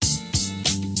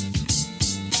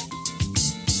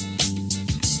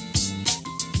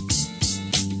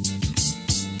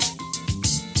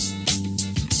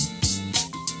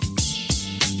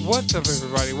What's up,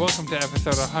 everybody? Welcome to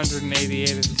episode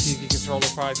 188 of the Cheesy Controller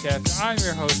Podcast. I'm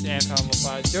your host, Anton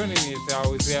LaPlante. Joining me as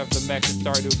always, we have the Mecha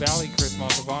Stardew Valley, Chris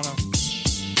Montalbano.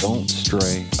 Don't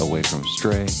stray away from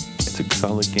Stray. It's a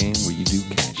solid game where you do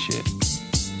cat shit.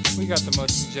 We got the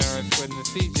most degenerate squid in the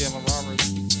sea, Jalen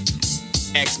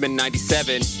Roberts. X-Men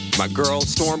 97. My girl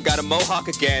Storm got a mohawk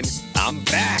again. I'm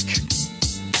back.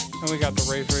 And we got the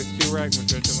Race Durag,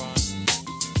 Mr. Devon.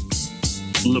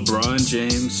 LeBron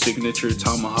James signature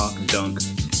tomahawk dunk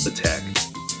attack.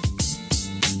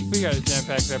 We got a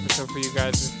jam-packed episode for you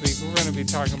guys this week. We're going to be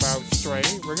talking about Stray.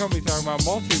 We're going to be talking about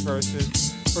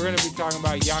Multiverses. We're going to be talking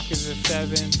about Yakuza 7.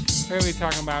 We're going to be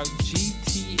talking about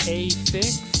GTA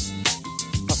 6.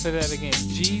 I'll say that again.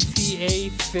 GTA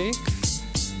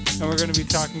 6. And we're going to be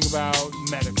talking about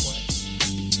MetaQuest.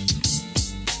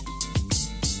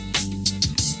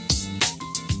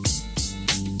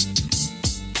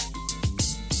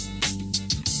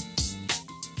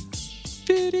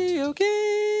 Video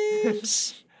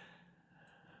games.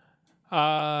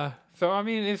 So I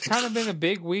mean, it's kind of been a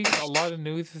big week. A lot of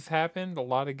news has happened. A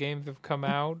lot of games have come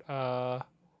out. I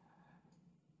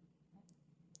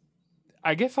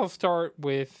guess I'll start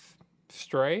with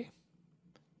Stray.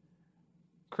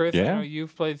 Chris, I know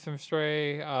you've played some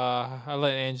Stray. I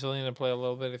let Angelina play a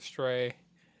little bit of Stray.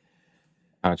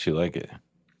 How'd you like it?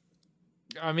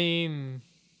 I mean,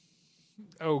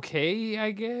 okay,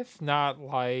 I guess. Not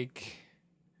like,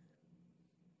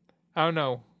 I don't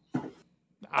know.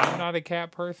 I'm not a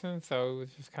cat person, so it was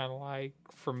just kind of like,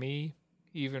 for me,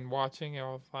 even watching, I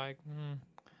was like,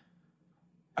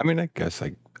 I mean, I guess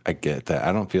I get that.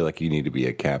 I don't feel like you need to be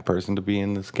a cat person to be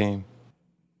in this game.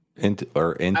 Into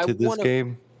this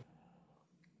game.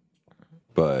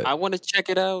 But I want to check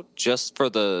it out just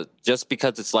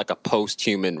because it's like a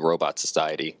post-human robot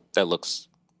society. I want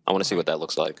to see what that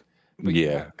looks like. But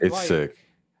yeah, it's like, sick.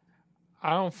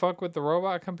 I don't fuck with the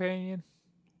robot companion.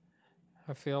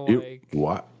 I feel like...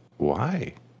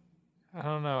 Why? I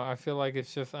don't know. I feel like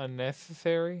it's just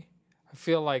unnecessary. I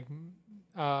feel like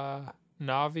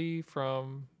Navi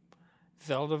from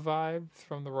Zelda vibes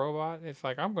from the robot. It's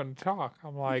like, I'm going to talk.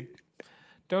 I'm like,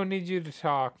 don't need you to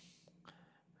talk.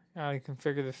 I can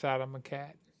figure this out. I'm a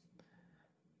cat.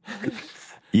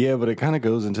 Yeah, but it kind of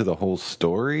goes into the whole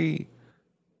story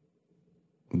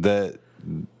that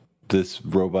this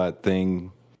robot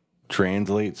thing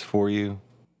translates for you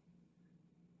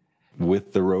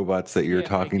with the robots that you're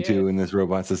talking to in this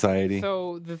robot society.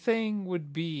 So the thing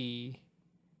would be,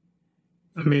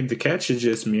 I mean, the cat should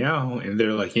just meow, and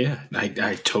they're like, yeah,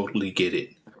 I totally get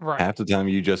it. Right. Half the time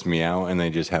you just meow, and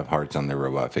they just have hearts on their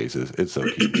robot faces. It's so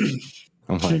cute.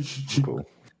 I'm like, cool.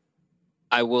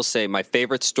 I will say my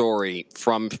favorite story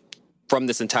from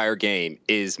this entire game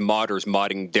is modders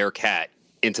modding their cat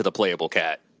into the playable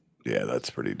cat. Yeah, that's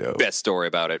pretty dope. Best story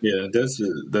about it. Yeah,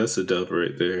 that's a dub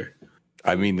right there.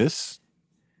 I mean, the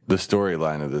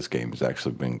storyline of this game has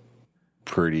actually been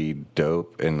pretty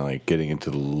dope, and like getting into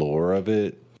the lore of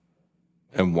it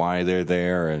and why they're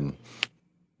there and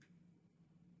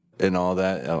all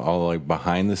that, all like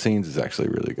behind the scenes is actually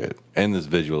really good. And this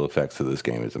visual effects of this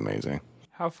game is amazing.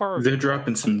 How far? They're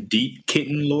dropping some deep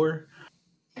kitten lore.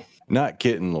 Not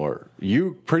kitten lore.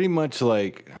 You pretty much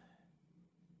like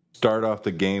start off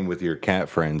the game with your cat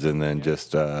friends and then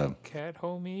just cat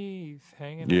homies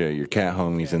hanging out. Yeah, your cat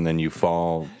homies, and then you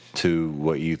fall to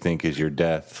what you think is your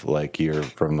death, like you're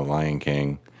from The Lion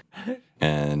King.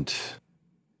 And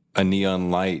a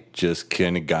neon light just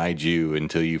kind of guides you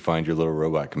until you find your little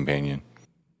robot companion.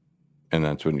 And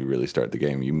that's when you really start the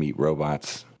game. You meet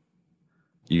robots.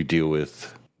 You deal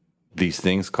with these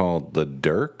things called the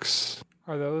Dirks.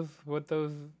 Are those the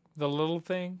little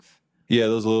things? Yeah,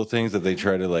 those little things that they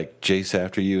try to like chase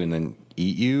after you and then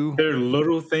eat you. They're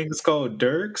little things called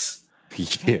Dirks.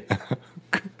 Yeah.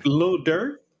 Little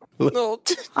Dirk?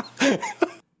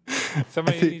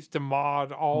 Somebody needs to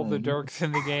mod all the Dirks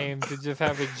in the game to just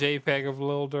have a JPEG of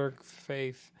Lil Durk's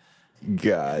face.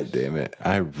 God damn it.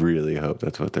 I really hope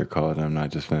that's what they're called. I'm not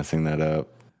just messing that up.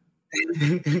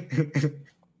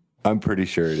 I'm pretty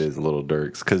sure it is Little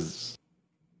Dirks because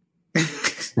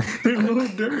they're Little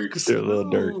Dirks. They're Little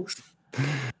Dirks.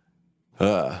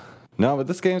 No, but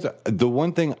this game's the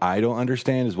one thing I don't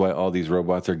understand is why all these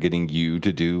robots are getting you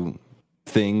to do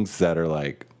things that are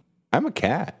like, I'm a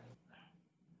cat.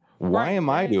 Why am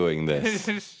I doing this?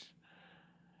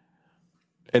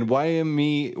 And why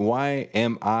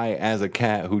am I as a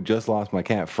cat who just lost my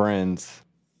cat friends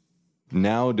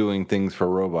now doing things for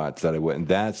robots that I wouldn't?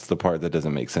 That's the part that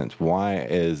doesn't make sense. Why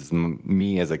is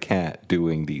me as a cat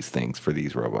doing these things for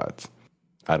these robots?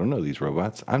 I don't know these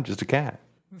robots. I'm just a cat.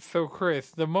 So, Chris,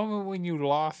 the moment when you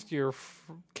lost your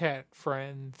cat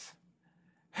friends,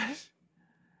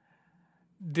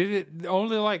 did it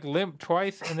only like limp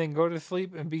twice and then go to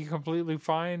sleep and be completely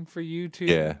fine for you too?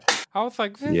 Yeah. I was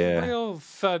like, this is real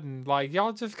sudden. Like,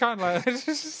 y'all just kind of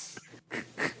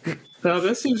like. No,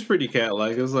 that seems pretty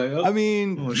cat-like. It was like, oh, I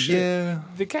mean, yeah.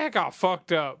 The cat got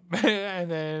fucked up, and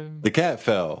then The cat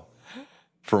fell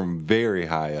from very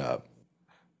high up.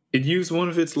 it used one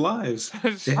of its lives.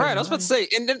 All right, I was about to say,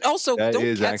 and then also, That don't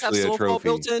is cats have actually a slow fall trophy.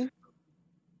 built in?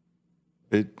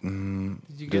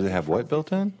 Does it have what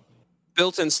built in?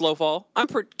 Built-in slow fall.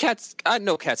 Cats. I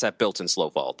know cats have built-in slow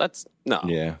fall. That's no.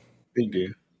 Yeah, They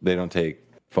do. they don't take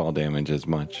fall damage as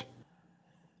much.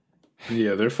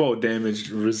 Yeah, they're fall damage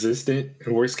resistant.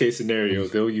 In worst case scenario,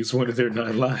 they'll use one of their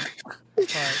 9 lives.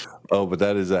 Oh, but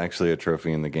that is actually a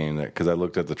trophy in the game. That because I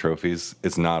looked at the trophies,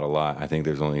 it's not a lot. I think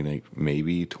there's only like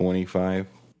maybe 25.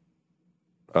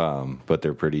 But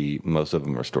they're pretty. Most of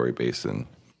them are story based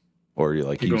or you're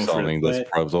like you solving this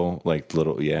puzzle, like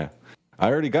little. Yeah, I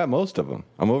already got most of them.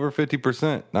 I'm over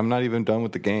 50%. I'm not even done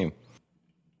with the game.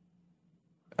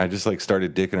 I just like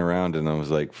started dicking around and I was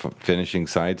like finishing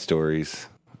side stories.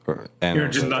 And You're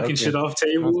just knocking shit off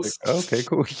tables. Like, okay,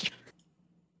 cool.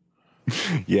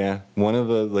 Yeah, one of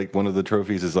the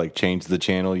trophies is like change the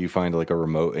channel. You find like a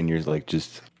remote and you're like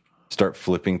just start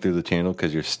flipping through the channel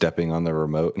because you're stepping on the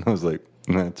remote. And I was like,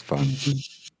 that's fun.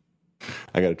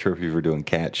 I got a trophy for doing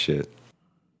cat shit.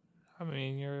 I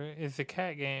mean, it's a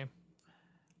cat game.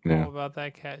 Yeah, All about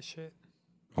that cat shit.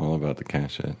 all about the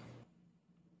cat shit.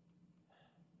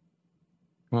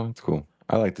 Well, that's cool.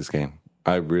 I like this game.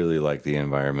 I really like the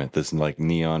environment. This like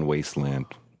neon wasteland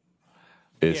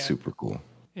is super cool.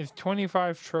 It's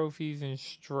 25 trophies in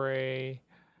Stray,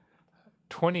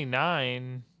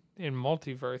 29 in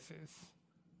Multiverses.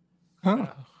 Huh.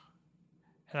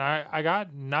 And I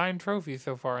got 9 trophies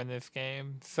so far in this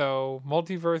game. So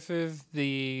Multiverses,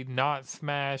 the not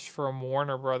Smash from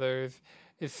Warner Brothers,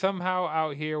 is somehow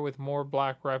out here with more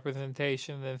black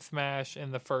representation than Smash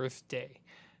in the first day.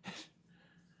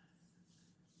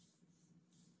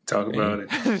 Talk about it.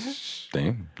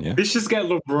 Damn, yeah. This just got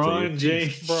LeBron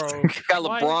James. Bro. Got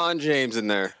LeBron James in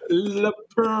there.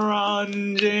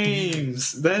 LeBron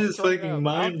James. That is fucking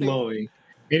mind-blowing.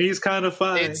 And he's kind of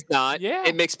fine. It's not. Yeah.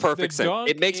 It makes perfect sense.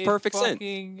 It makes perfect sense.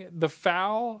 The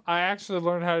foul, I actually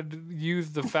learned how to use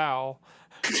the foul.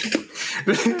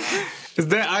 Is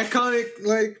that iconic,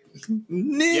 like,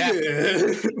 nigga?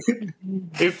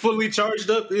 Yeah. It fully charged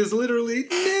up is literally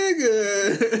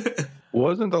nigga.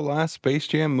 Wasn't the last Space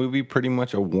Jam movie pretty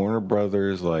much a Warner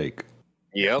Brothers like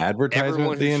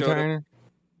advertisement the entire?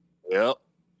 Yep.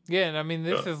 Yeah, and I mean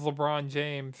this is LeBron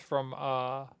James from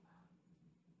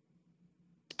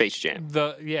Space Jam.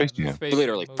 Space Jam.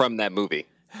 Literally movie. from that movie.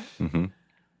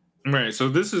 Mm-hmm. Right, so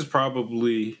this is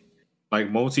probably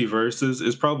like Multiverses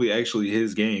is probably actually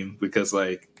his game because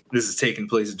like this is taking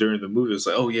place during the movie. It's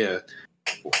like, oh yeah,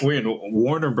 we're in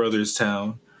Warner Brothers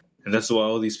town, and that's why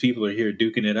all these people are here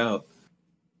duking it out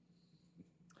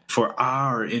for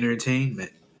our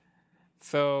entertainment.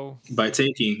 So by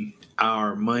taking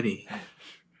our money.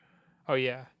 Oh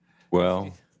yeah.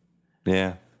 Well,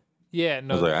 yeah. Yeah,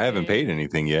 no. I was like, I haven't paid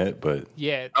anything yet, but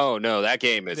yeah. Oh no, that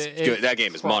game is good. That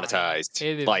game is monetized.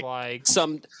 It is like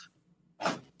some.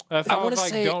 That's I why I was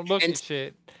like, say, don't look at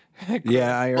shit.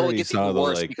 Yeah, I it already gets saw even the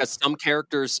worse like because some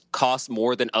characters cost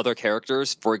more than other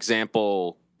characters. For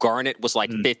example, Garnet was like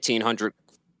 1,500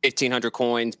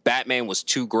 coins. Batman was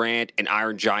 $2,000, and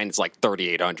Iron Giant is like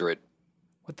 3,800.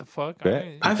 What the fuck?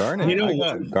 Garnet. You know, I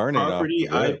got Garnet property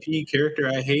IP character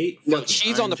I hate. No,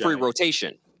 she's on the free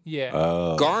rotation. Yeah.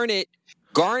 Garnet,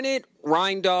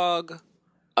 Raindog,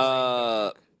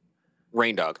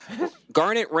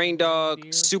 Garnet,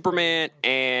 Raindog, Superman,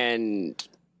 and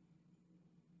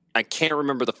I can't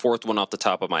remember the fourth one off the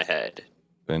top of my head.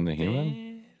 Ben the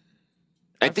Human?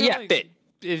 Finn.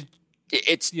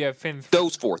 It's Finn.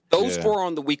 Those four. Those four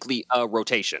on the weekly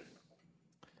rotation.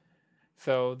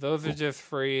 So those are just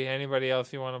free. Anybody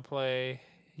else you want to play,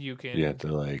 you can. You have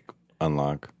to like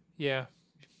unlock. Yeah.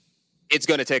 It's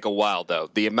going to take a while though.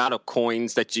 The amount of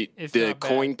coins that the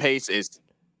coin pace is.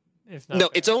 It's not bad.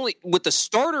 It's only with the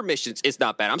starter missions. It's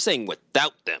not bad. I'm saying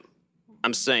without them.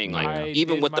 I'm saying like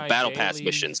even with the battle pass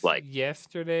missions, like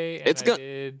yesterday, and I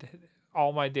did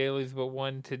all my dailies but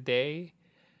one today,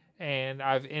 and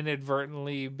I've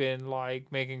inadvertently been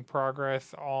like making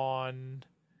progress on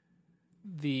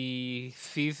the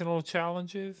seasonal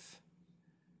challenges.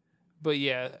 But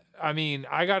yeah, I mean,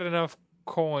 I got enough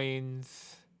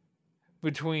coins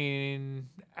between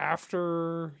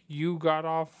after you got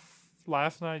off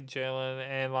last night, Jalen,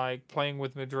 and like playing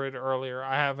with Madrid earlier.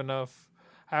 I have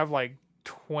I have like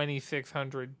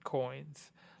 2,600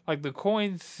 coins. Like the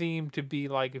coins seem to be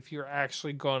like if you're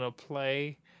actually gonna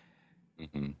play,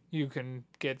 you can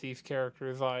get these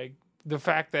characters. Like the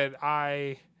fact that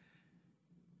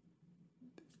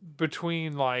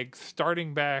between like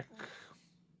starting back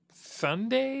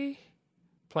Sunday,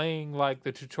 playing like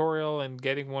the tutorial and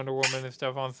getting Wonder Woman and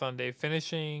stuff on Sunday,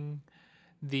 finishing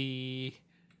the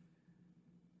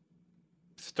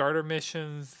starter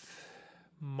missions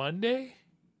Monday,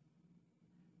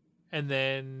 and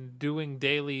then doing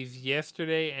dailies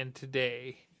yesterday and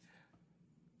today.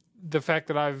 The fact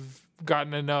that I've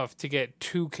gotten enough to get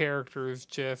 2 characters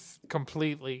just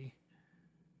completely.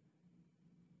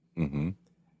 And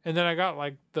then I got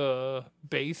like the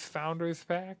base Founders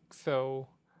Pack, so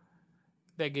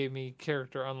that gave me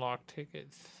character unlock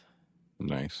tickets.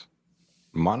 Nice.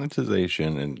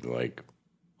 Monetization and like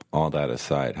all that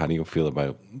aside, how do you feel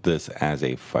about this as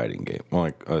a fighting game?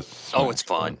 Like it's fun. It's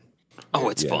fun.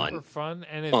 Super fun,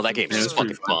 and it's that game is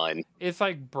fucking fun. It's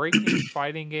like breaking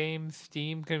fighting games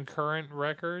Steam concurrent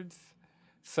records.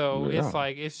 So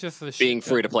it's just the being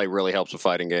free to play really helps with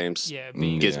fighting games. Yeah,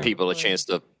 gives people a chance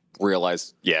to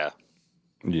realize.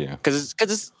 Because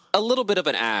it's a little bit of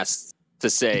an ask to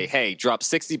say, hey, drop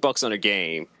 $60 on a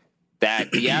game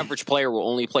that the average player will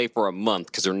only play for a month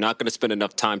because they're not going to spend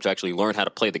enough time to actually learn how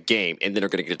to play the game, and then they're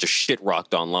going to get just shit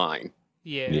rocked online.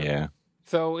 Yeah.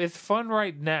 So it's fun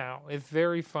right now. It's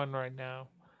very fun right now.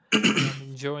 I'm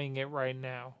enjoying it right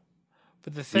now.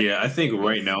 But the I think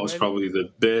right now is probably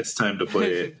the best time to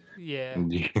play it. Yeah.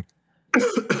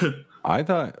 I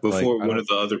thought before one of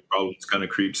the other problems kind of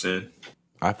creeps in.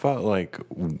 I thought like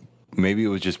maybe it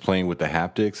was just playing with the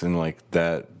haptics and like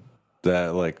that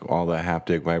like all that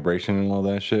haptic vibration and all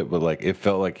that shit, but like it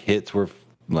felt like hits were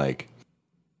like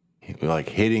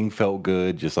hitting felt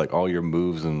good, just like all your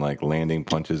moves and like landing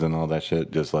punches and all that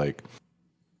shit, just like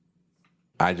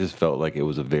I just felt like it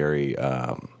was a very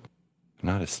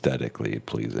not aesthetically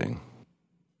pleasing.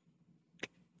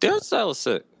 Their style is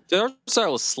sick. Their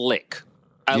style is slick.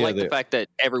 I like the fact that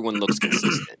everyone looks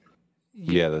consistent.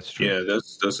 Yeah, that's true. Yeah,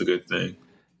 that's a good thing.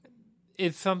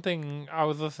 It's something I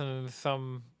was listening to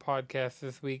some podcast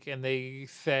this week, and they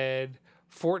said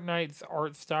Fortnite's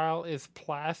art style is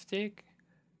plastic,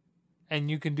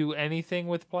 and you can do anything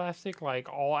with plastic.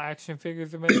 Like all action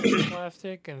figures are made with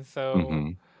plastic, and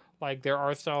so like their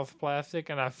art style is plastic.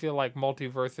 And I feel like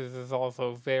Multiverses is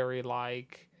also very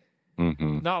like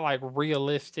not like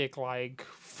realistic, like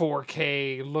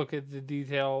 4K. Look at the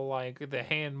detail, like the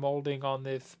hand molding on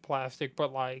this plastic,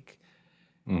 but like.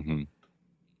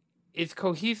 It's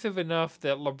cohesive enough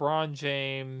that LeBron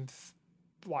James,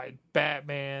 like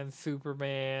Batman,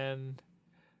 Superman,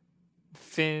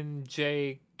 Finn,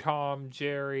 Jake, Tom,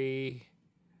 Jerry,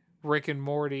 Rick and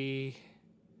Morty,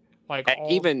 like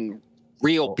even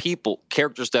real people,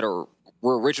 characters that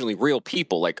were originally real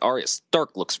people, like Arya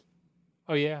Stark looks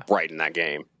right in that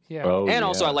game. Yeah.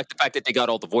 Also I like the fact that they got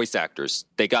all the voice actors.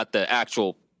 They got the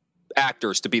actual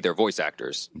actors to be their voice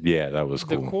actors. Yeah, that was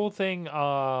cool. The cool thing,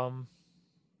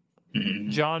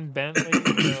 John Bentley,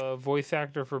 the voice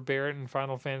actor for Barrett in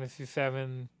Final Fantasy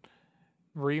VII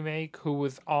Remake, who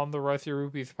was on the Rusty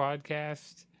Rupees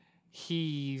podcast,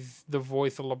 he's the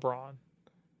voice of LeBron.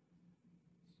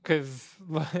 Because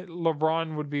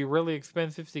LeBron would be really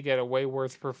expensive to get a way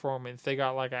worse performance. They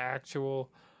got like an actual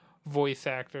voice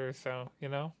actor, so, you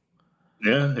know?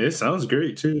 Yeah, it sounds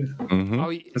great too.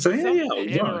 The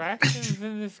interactions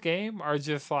in this game are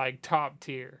just like top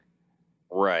tier.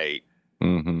 Right.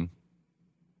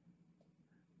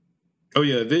 Oh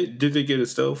yeah, did they get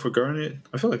Estelle for Garnet?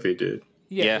 I feel like they did.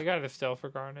 Yeah, they got Estelle for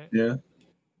Garnet. Yeah,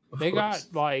 they got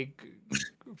like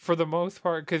for the most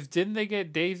part, because didn't they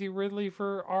get Daisy Ridley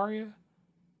for Arya?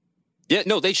 Yeah,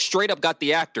 no, they straight up got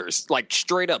the actors, like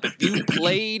straight up. If you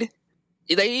played,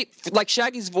 like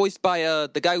Shaggy's voiced by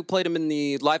the guy who played him in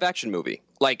the live action movie.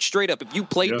 Like straight up, if you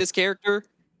played this character,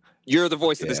 you're the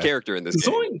voice of this character in this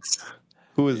game.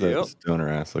 Who is that stoner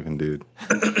ass looking dude?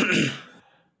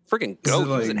 Freaking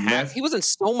goat. He was in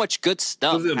so much good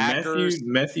stuff. Was it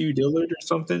Matthew Dillard or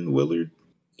something? Willard?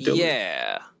 Dillard?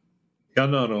 Yeah. I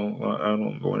don't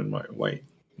know in my white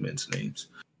men's names.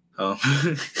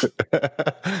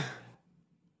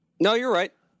 No, you're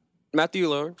right. Matthew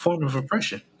Dillard. Form of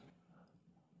oppression.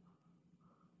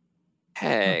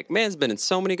 Heck, man's been in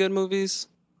so many good movies.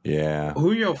 Yeah.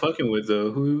 Who y'all fucking with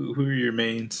though? Who are your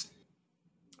mains?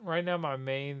 Right now, my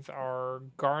mains are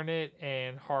Garnet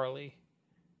and Harley.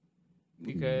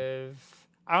 Because,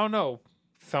 I don't know,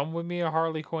 some with me are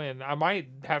Harley Quinn. I might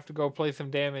have to go play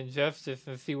some damn Injustice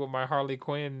and see what my Harley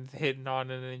Quinn's hitting on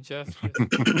in Injustice.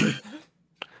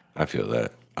 I feel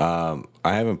that. I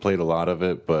haven't played a lot of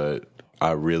it, but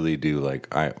I really do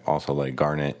like. I also like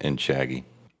Garnet and Shaggy.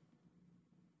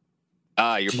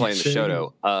 You're playing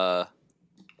the Shoto.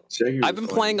 I've been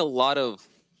playing a lot of.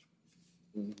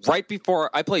 Right before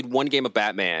I played one game of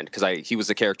Batman because he was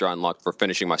the character I unlocked for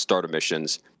finishing my starter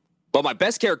missions. But my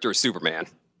best character is Superman.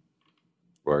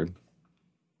 Word.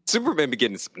 Superman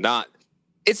begins not.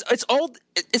 It's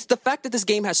the fact that this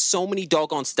game has so many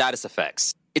doggone status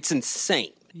effects. It's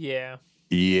insane. Yeah.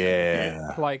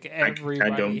 Yeah. Like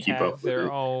everybody I don't keep has up with their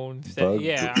it. own.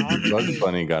 Bugs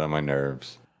Bunny got on my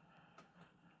nerves.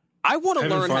 I want to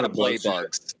learn how to play Bugs yet.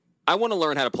 Bugs. I want to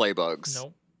learn how to play Bugs.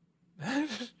 Nope.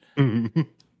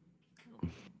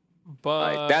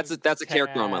 Like, that's a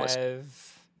character on my list.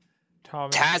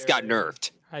 Taz got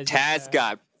nerfed. Taz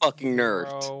got fucking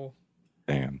nerfed.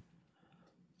 Damn.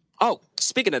 Oh,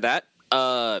 speaking of that,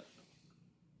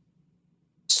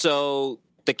 so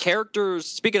the characters.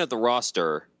 Speaking of the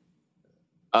roster,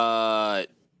 they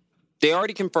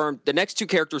already confirmed the next two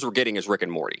characters we're getting is Rick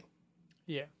and Morty.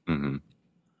 Yeah. Mm-hmm.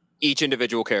 Each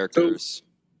individual characters.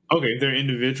 Okay, they're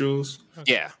individuals.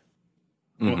 Yeah.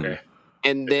 Mm-hmm. Okay.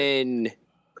 And then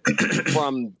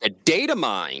from the data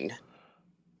mine,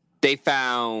 they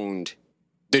found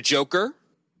the Joker,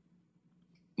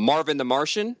 Marvin the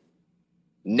Martian,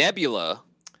 Nebula,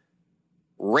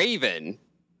 Raven,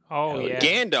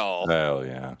 Gandalf, Hell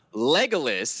yeah.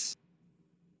 Legolas,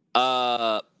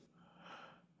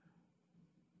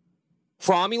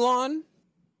 Cromulon.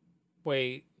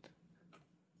 Wait.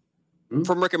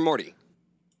 From Rick and Morty.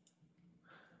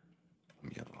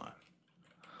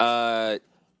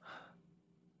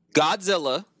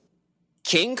 Godzilla,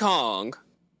 King Kong,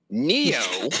 Neo,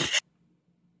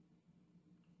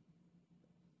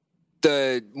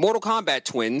 the Mortal Kombat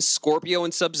twins, Scorpio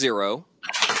and Sub-Zero,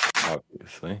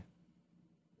 Obviously.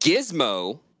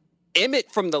 Gizmo, Emmett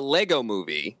from the Lego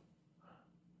movie,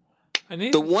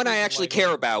 the one I actually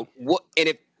care about. And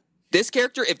if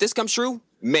this comes true,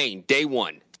 main, day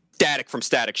one. Static from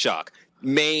Static Shock.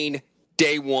 Main,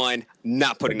 day one,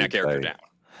 not putting that character down.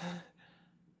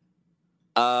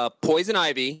 Poison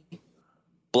Ivy,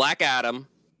 Black Adam,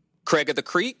 Craig of the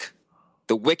Creek,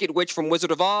 the Wicked Witch from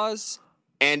Wizard of Oz,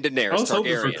 and Daenerys I was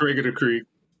hoping for Targaryen. Craig of the Creek.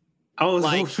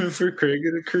 Hoping for Craig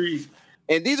of the Creek.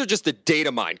 And these are just the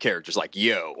data mine characters. Like,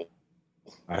 yo.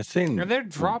 I've seen And they're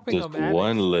dropping just them.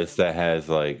 one list that has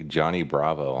like Johnny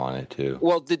Bravo on it too.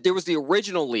 Well, there was the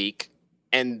original leak,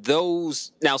 and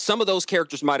those now some of those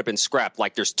characters might have been scrapped.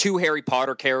 Like, there's 2 Harry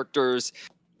Potter characters.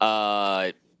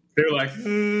 They're like,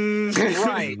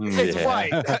 Right,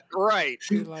 Yeah. right.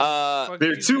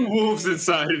 there are 2 wolves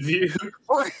inside of you.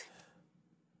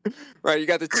 Right, you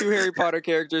got the 2 Harry Potter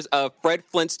characters. Fred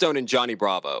Flintstone and Johnny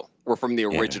Bravo were from the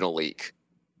original leak.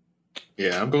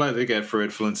 Yeah, I'm glad they got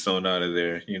Fred Flintstone out of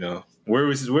there. You know, where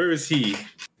was he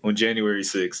on January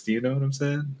 6th? Do you know what I'm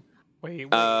saying? Wait.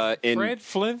 In Fred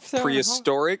Flintstone?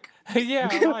 prehistoric. Yeah,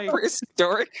 like,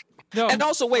 Prehistoric. no. And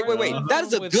also, wait. That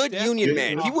is a with good Death union Wish,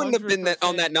 man. He wouldn't have been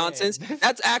on that 100% nonsense. dead.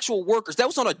 That's actual workers. That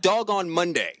was on a doggone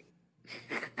Monday.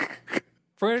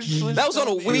 Fred Flintstone That was on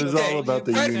a is weekday. all about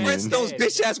the Fred union. Flintstone's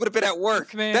bitch ass would have been at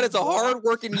work. Man, That is a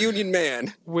hard-working union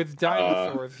man. with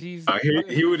dinosaurs. He's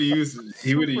He would have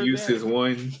used his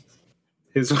one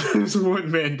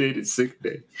mandated sick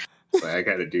day. Like, I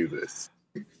got to do this.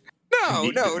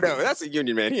 No. That's a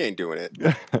union man. He ain't doing it.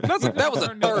 That was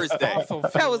a Thursday.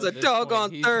 That was a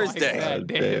doggone Thursday. Like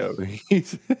that,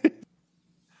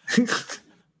 Damn.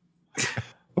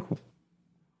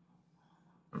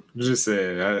 I'm just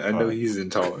saying. I know he's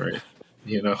intolerant.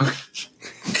 You know.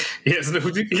 Yes,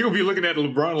 he'll be looking at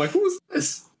LeBron like, who's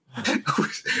this? Who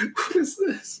is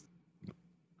this?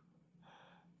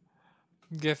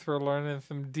 Guess we're learning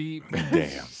some deep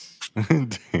Damn.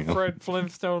 Fred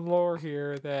Flintstone lore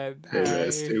here that Yeah,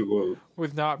 that's too woke. I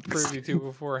was not privy to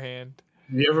beforehand.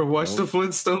 You ever watched the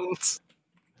Flintstones?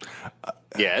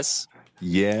 Yes.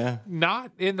 Yeah.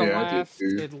 Not in the Yeah, I did last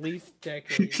too. at least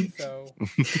decade, so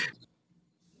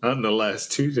Not in the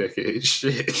last 2 decades.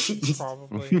 Shit.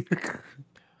 probably.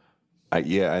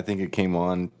 I think it came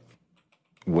on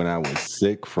when I was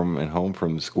sick and home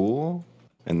from school,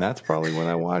 and that's probably when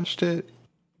I watched it.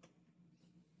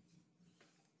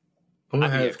 I'm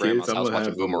gonna I'd be have at grandma's kids. I'm house gonna watching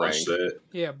have them watch Boomerang. that.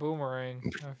 Yeah,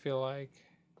 Boomerang, I feel like.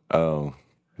 Oh,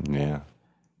 yeah.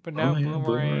 But now Oh, yeah,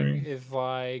 Boomerang Boomerang. is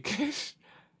like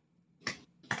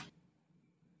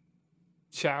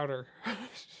Chowder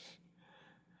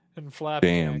and Flapjack.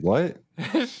 Damn, what?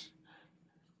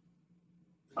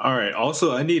 All right.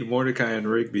 Also, I need Mordecai and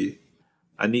Rigby.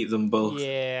 I need them both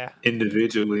Yeah,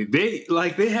 individually. They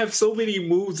have so many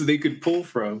moves they could pull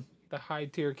from. the high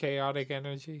tier chaotic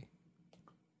energy.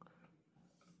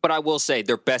 But I will say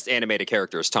their best animated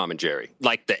character is Tom and Jerry.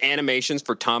 Like the animations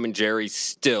for Tom and Jerry,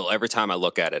 still every time I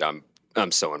look at it,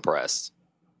 I'm so impressed.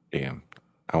 Damn,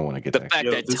 I want to get the that. fact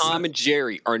that Tom and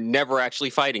Jerry are never actually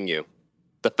fighting you.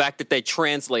 The fact that they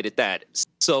translated that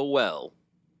so well.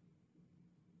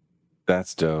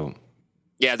 That's dope.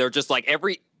 Yeah, they're just like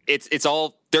it's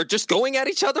all they're just going at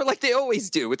each other like they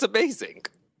always do. It's amazing.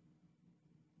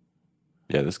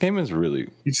 Yeah, this game is really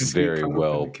very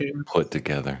well put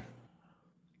together.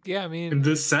 Yeah, I mean, and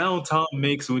the sound Tom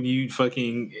makes when you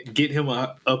fucking get him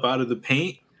up out of the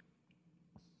paint.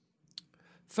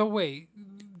 So wait,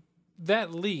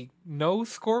 that leak, no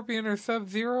Scorpion or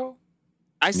Sub-Zero?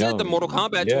 I said the Mortal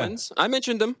Kombat twins. I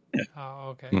mentioned them. Oh,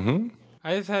 okay. Mm-hmm.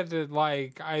 I just had to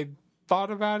I thought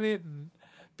about it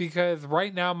because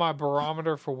right now my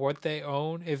barometer for what they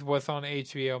own is what's on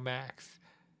HBO Max.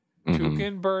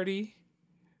 Toucan Birdie.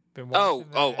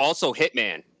 Also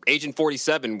Hitman. Agent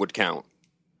 47 would count.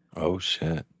 Oh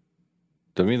shit!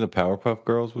 Do you mean the Powerpuff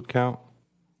Girls would count?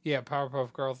 Yeah,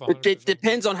 Powerpuff Girls. It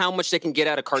depends on how much they can get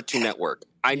out of Cartoon Network.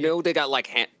 I know they got like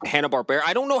Hanna-Barbera.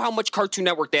 I don't know how much Cartoon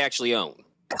Network they actually own.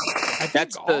 I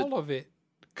think all of it.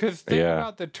 Because think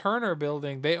about the Turner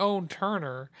building. They own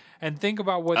Turner. And think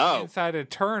about what's inside of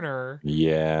Turner.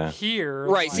 Yeah. Here.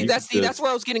 Right. Like, that's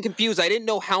where I was getting confused. I didn't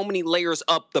know how many layers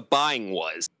up the buying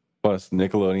was. Plus,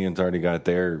 Nickelodeon's already got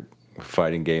their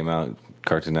fighting game out.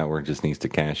 Cartoon Network just needs to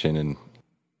cash in and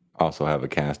also have a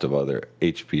cast of other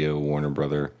HBO, Warner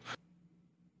Brother,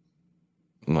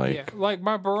 like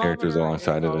my barometer characters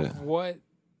alongside of it. What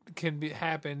can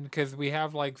happen because we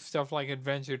have like stuff like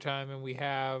Adventure Time and we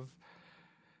have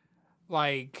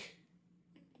like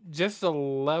just the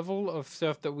level of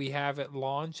stuff that we have at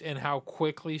launch and how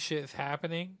quickly shit's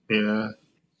happening. Yeah.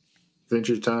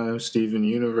 Adventure Time, Steven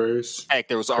Universe. Heck,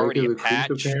 there was already a patch.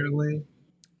 Creek, apparently.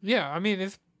 Yeah, I mean,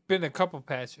 it's been a couple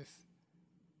patches.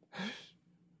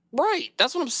 Right,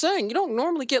 that's what I'm saying. You don't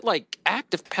normally get like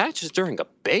active patches during a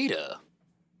beta.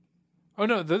 Oh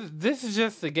no, this is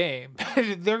just the game.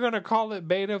 They're gonna call it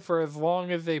beta for as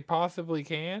long as they possibly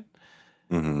can.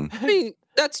 Mm-hmm. I mean,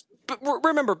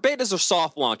 remember, betas are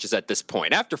soft launches at this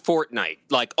point. After Fortnite,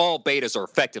 like all betas are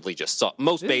effectively just soft.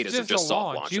 Most betas are just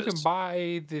soft launches. You can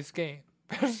buy this game.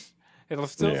 It'll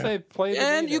still say play the beta.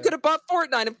 And you could have bought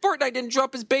Fortnite, and Fortnite didn't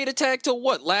drop his beta tag till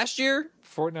what, last year?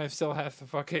 Fortnite still has the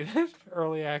fucking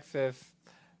early access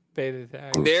beta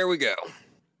tag. There we go.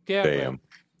 Yeah, bam.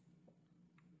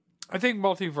 I think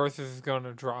Multiverses is going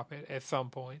to drop it at some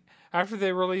point. After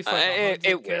they release like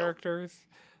 100 characters,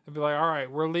 they'll be like, all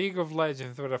right, we're League of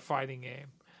Legends with a fighting game.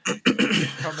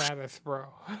 Come at us, bro.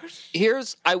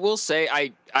 I will say,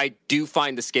 I do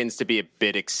find the skins to be a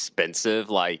bit expensive.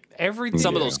 Like,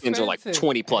 some of those skins are like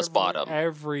 20 plus bottom.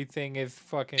 Everything is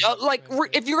fucking like,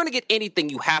 if you're going to get anything,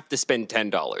 you have to spend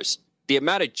 $10. The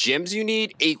amount of gems you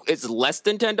need is less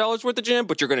than $10 worth of gem,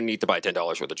 but you're going to need to buy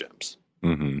 $10 worth of gems.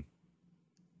 Mm-hmm.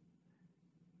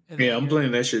 Yeah, I'm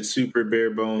playing that shit super bare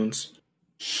bones.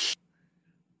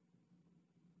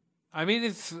 I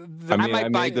mean, I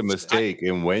made the mistake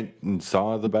and went and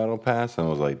saw the battle pass and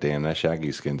was like, damn, that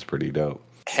Shaggy skin's pretty dope.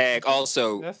 Heck,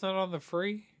 also... That's not on the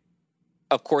free?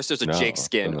 Of course, there's a Jake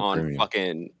skin on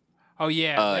fucking... Oh,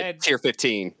 yeah. Tier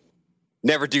 15.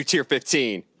 Never do Tier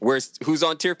 15. Who's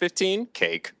on Tier 15?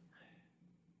 Cake.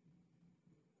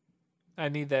 I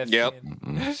need that skin.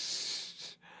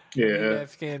 Yeah. I need that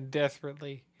skin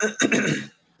desperately.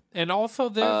 And also,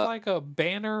 there's like a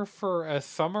banner for a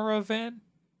summer event.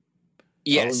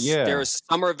 Yes, there's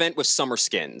a summer event with summer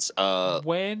skins.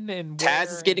 When and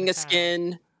Taz is getting a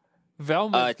skin.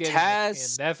 Velma's getting a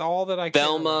skin. That's all that I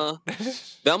care about.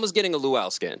 Velma's getting a Luau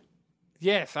skin.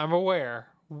 Yes, I'm aware.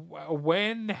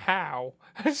 When? How?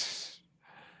 I'm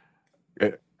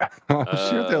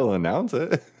sure they'll announce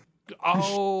it.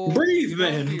 Oh, breathe,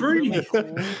 man, breathe. Really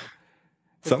cool.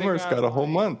 Summer's got a whole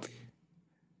month.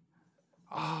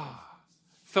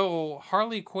 So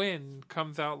Harley Quinn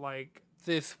comes out like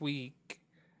this week,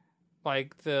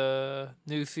 like the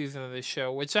new season of the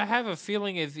show, which I have a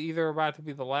feeling is either about to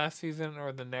be the last season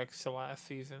or the next to last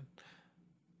season.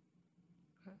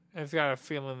 I've got a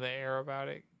feeling in the air about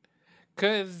it.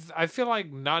 Because I feel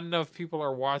like not enough people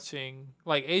are watching.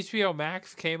 Like, HBO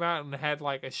Max came out and had,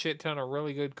 like, a shit ton of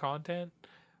really good content,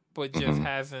 but just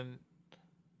hasn't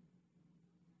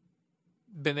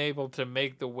been able to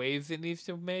make the waves it needs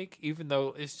to make, even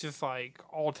though it's just, like,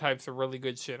 all types of really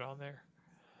good shit on there.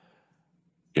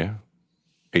 Yeah.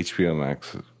 HBO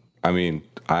Max. I mean,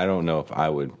 I don't know if I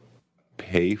would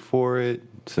pay for it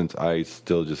since I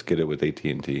still just get it with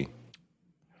AT&T.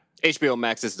 HBO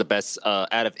Max is the best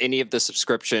out of any of the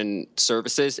subscription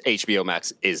services. HBO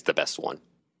Max is the best one.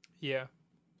 Yeah.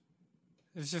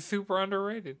 It's just super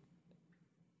underrated.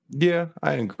 Yeah,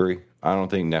 I agree. I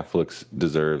don't think Netflix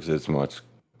deserves as much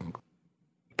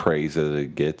praise as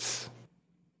it gets.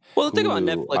 Well, the thing about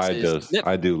Netflix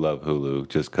I do love Hulu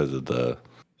just because of the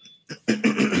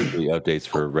weekly updates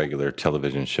for a regular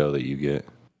television show that you get.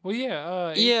 Well,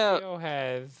 HBO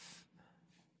has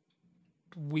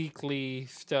weekly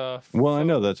stuff. Well, I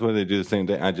know that's why they do the same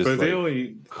thing. But they got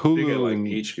like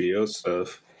HBO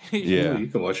stuff. Yeah, you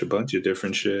can watch a bunch of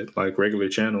different shit, like regular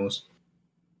channels.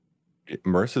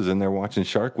 Mercer's in there watching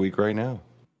Shark Week right now,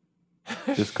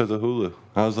 just because of Hulu.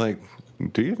 I was like,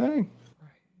 do you think?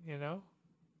 You know,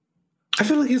 I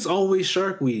feel like it's always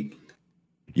Shark Week.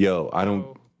 Yo, I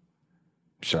don't.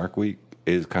 Shark Week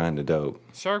is kind of dope.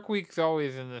 Shark Week's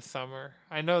always in the summer.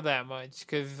 I know that much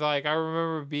because, like, I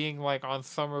remember being like on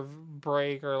summer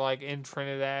break or like in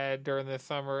Trinidad during the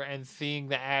summer and seeing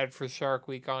the ad for Shark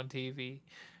Week on TV.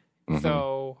 Mm-hmm.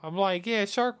 So I'm like, yeah,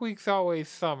 Shark Week's always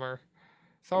summer.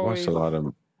 It's always... I watched a lot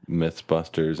of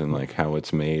Mythbusters and like how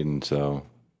it's made, and so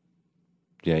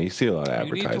yeah, you see a lot of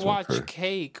advertising. You need to watch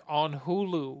Cake on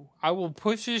Hulu. I will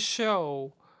push his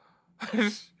show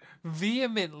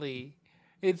vehemently.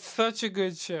 It's such a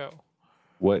good show.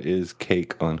 What is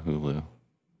Cake on Hulu?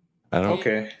 I don't.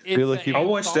 Okay, feel like I'll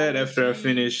watch that after I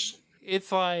finish.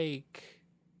 It's like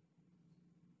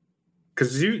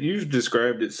because you've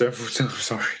described it several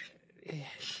times already.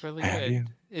 It's really good.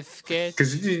 It's sketch.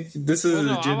 Because this is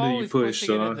the agenda you push.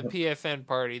 So the PSN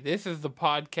party. This is the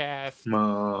podcast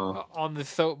on the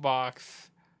soapbox.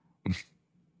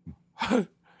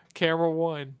 Camera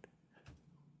one.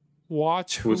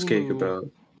 Watch Hulu. What's Cake about?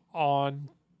 On.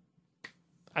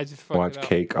 I just watch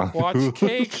Cake on Watch Hulu.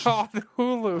 Cake on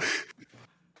Hulu.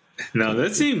 No,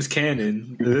 that seems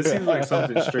canon. That seems like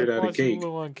something straight out of Cake.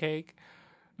 Hulu on Cake.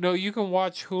 No, you can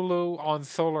watch Hulu on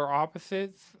Solar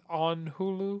Opposites on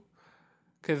Hulu.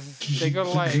 Because they go to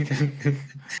like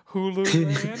Hulu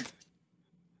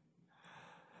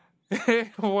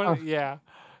Land. Yeah.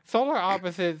 Solar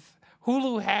Opposites,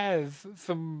 Hulu has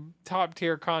some top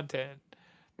tier content.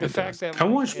 The fact that I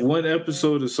watched one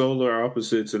episode of Solar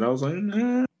Opposites and I was like,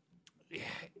 nah.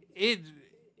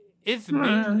 It's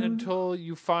mean until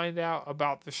you find out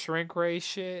about the shrink ray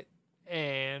shit.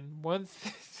 And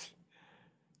once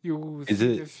you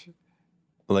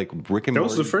like Rick and Morty? That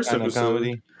was the first episode.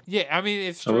 Comedy? Yeah, I mean,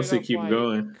 it's straight unless they keep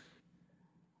going.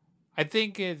 I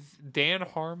think it's Dan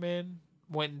Harmon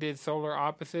went and did Solar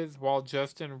Opposites while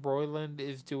Justin Roiland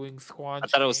is doing Squanch. I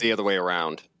thought it was the other way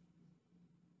around.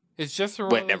 Is Justin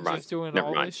Roiland just doing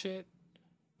all this shit?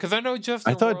 Because I know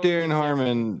Justin. I thought Darren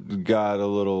Harmon got a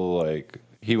little like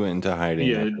he went into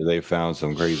hiding after they found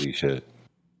some crazy shit.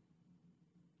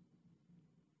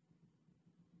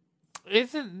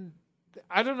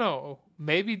 I don't know.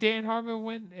 Maybe Dan Harmon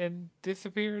went and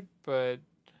disappeared, but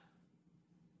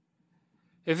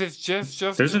if it's just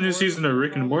there's a new season of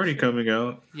Rick and Morty coming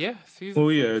out. Yeah,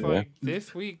 season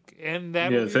this week, and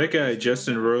that guy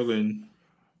Justin Roiland.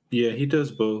 Yeah, he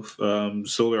does both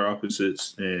Solar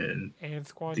Opposites and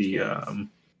Squanch.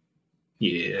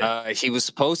 He was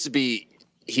supposed to be.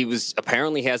 He was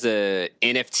apparently has a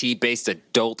NFT based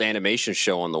adult animation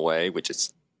show on the way, which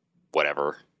is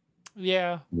whatever.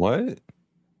 Yeah. What?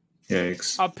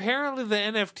 Yikes. Apparently the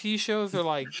NFT shows are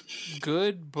like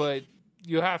good, but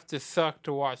you have to suck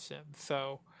to watch them.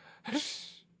 So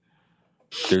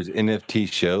there's NFT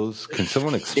shows. Can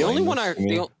someone explain? The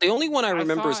only one I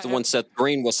remember is the one Seth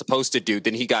Green was supposed to do.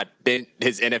 Then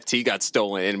his NFT got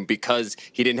stolen, and because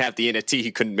he didn't have the NFT,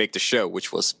 he couldn't make the show,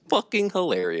 which was fucking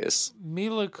hilarious.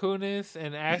 Mila Kunis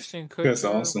and Ashton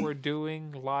Kutcher were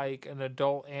doing like an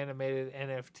adult animated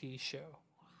NFT show.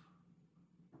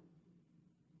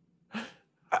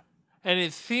 And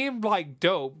it seemed like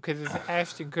dope because it's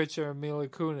Ashton Kutcher and Mila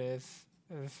Kunis,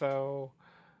 and so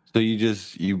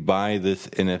you buy this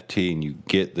NFT and you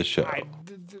get the show.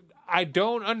 I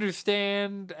don't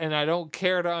understand, and I don't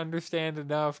care to understand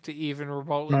enough to even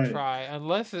remotely try.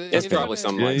 Unless it's probably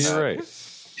something like that. You're right.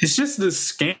 It's just a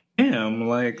scam.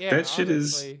 Like that shit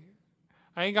honestly, is.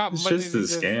 I ain't got money to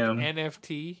just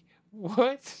NFT.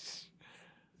 What?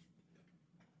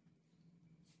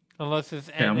 Unless it's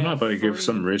I'm not about to give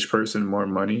some rich person more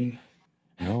money.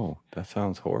 No, that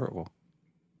sounds horrible.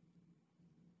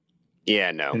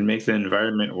 Yeah, no. And make the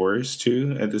environment worse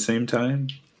too at the same time.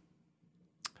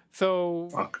 So,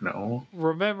 fuck no.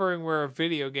 Remembering we're a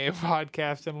video game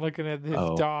podcast and looking at this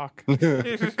doc.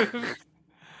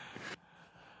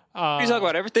 You talk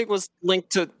about everything was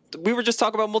linked to. We were just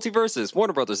talking about multiverses,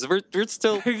 Warner Brothers. We're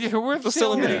still we're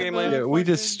still in video game land. Yeah, we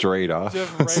just strayed off.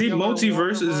 See,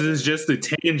 multiverses is just a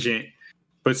tangent,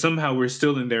 but somehow we're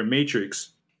still in their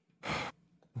matrix.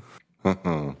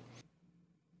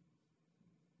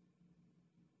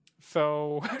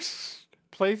 So,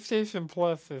 PlayStation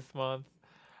Plus this month.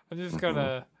 I'm just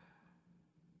gonna.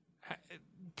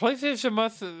 PlayStation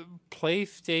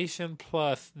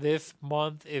Plus this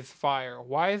month is fire.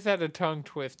 Why is that a tongue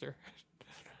twister?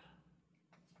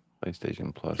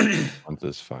 PlayStation Plus month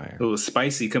is fire. It was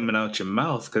spicy coming out your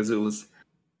mouth because it was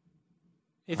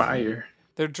fire.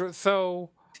 So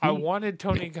I wanted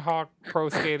Tony Hawk Pro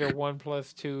Skater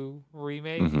 1+2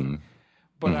 remake,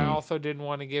 but I also didn't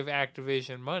want to give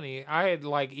Activision money. I had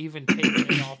even taken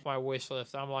it off my wish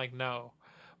list. I'm like, no,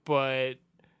 but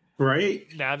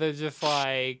now they're just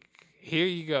like, here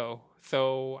you go.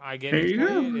 So I get it.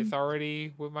 It's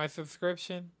already with my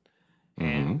subscription,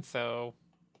 and so.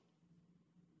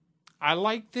 I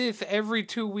like this. Every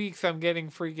 2 weeks, I'm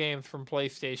getting free games from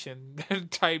PlayStation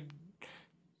type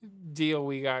deal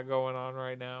we got going on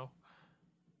right now.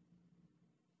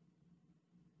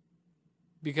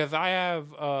 Because I have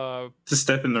it's a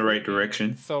step in the right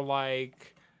direction. So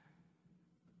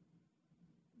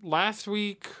last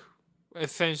week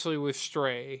essentially was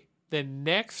Stray. Then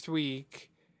next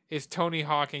week is Tony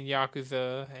Hawk and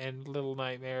Yakuza and Little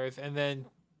Nightmares, and then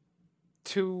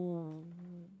 2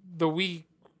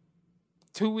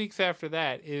 weeks after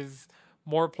that is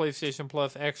more PlayStation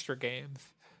Plus extra games.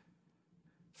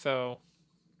 So,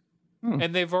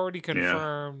 and they've already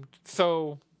confirmed. Yeah.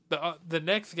 So the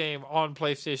next game on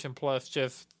PlayStation Plus,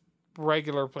 just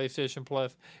regular PlayStation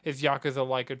Plus, is Yakuza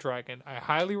Like a Dragon. I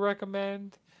highly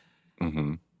recommend.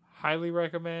 Highly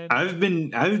recommend. I've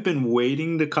been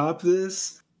waiting to cop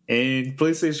this, and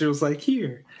PlayStation was like,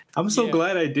 "Here." I'm so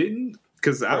glad I didn't.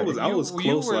 Because I was close.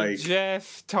 You were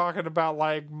just talking about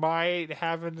might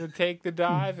having to take the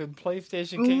dive, and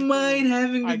PlayStation came might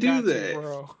having to do that,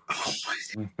 bro. Oh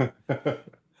my God.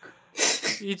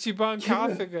 Ichiban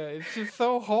Kasuga, it's just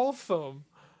so wholesome,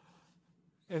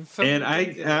 and and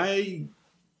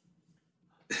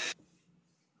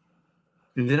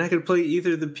then I could play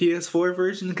either the PS4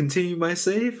 version and continue my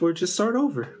save, or just start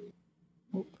over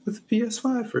with the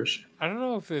PS5 version. I don't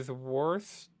know if it's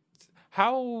worth.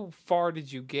 How far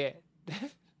did you get?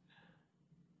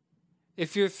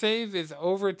 If your save is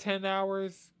over 10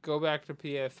 hours, go back to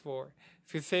PS4.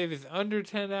 If your save is under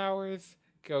 10 hours,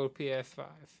 go PS5.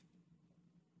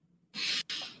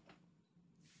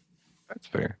 That's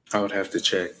fair. I would have to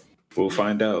check. We'll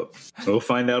find out. We'll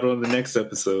find out on the next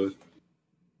episode.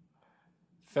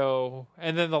 So,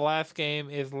 and then the last game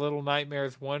is Little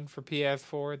Nightmares 1 for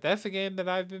PS4. That's a game that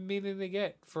I've been meaning to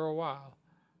get for a while.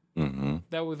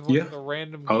 That was one of the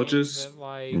random games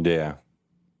that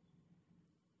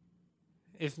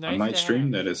it's nice. I might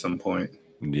stream that at some point.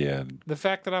 Yeah. The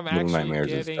fact that I'm actually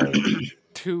getting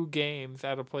 2 games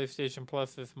out of PlayStation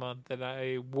Plus this month that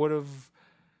I would have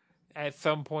at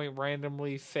some point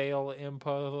randomly sale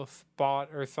impulse bought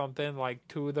or something,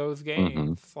 2 of those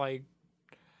games.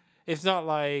 It's not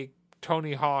like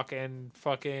Tony Hawk and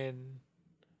fucking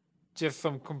just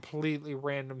some completely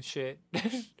random shit.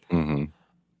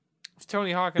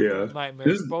 Tony Hawk and Little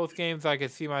Nightmares, both games I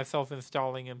could see myself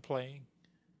installing and playing.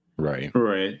 Right.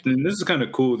 And this is kind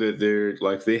of cool that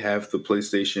they have the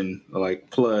PlayStation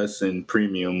Plus and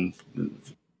Premium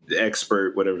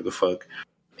Expert, whatever the fuck,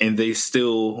 and they're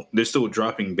still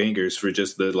dropping bangers for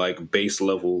just the base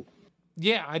level.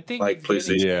 Yeah, I think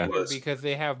PlayStation Plus, because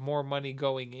they have more money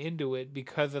going into it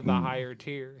because of the higher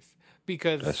tiers.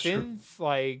 Because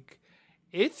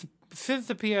since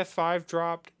the PS5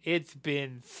 dropped, it's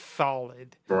been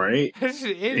solid. Right?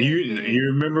 You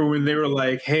remember when they were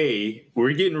like, hey,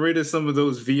 we're getting rid of some of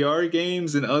those VR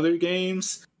games and other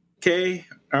games? Okay,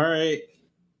 all right.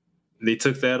 They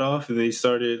took that off and they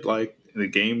started, the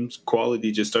game's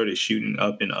quality just started shooting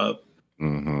up and up.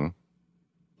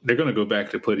 They're going to go back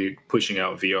to pushing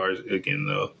out VR again,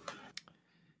 though.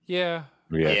 Yeah,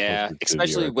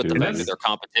 especially with the fact that their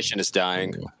competition is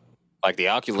dying. The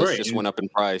Oculus just went up in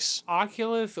price.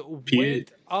 Oculus went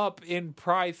up in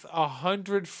price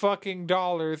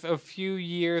 $100 a few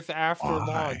years after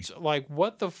launch.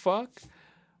 What the fuck?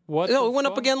 It went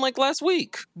up again last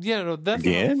week. Yeah, no, that's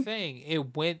what I'm saying.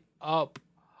 It went up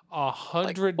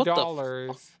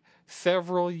 $100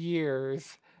 several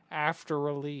years after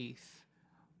release.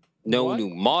 No new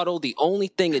model. The only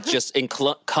thing it just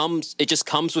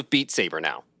comes with Beat Saber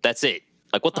now. That's it.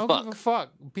 What the fuck? I don't give a fuck.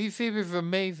 Beat Saber is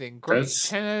amazing. Great.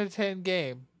 10 out of 10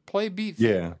 game. Play Beat Saber.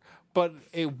 Yeah. But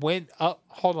it went up.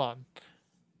 Hold on.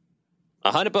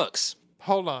 $100.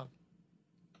 Hold on.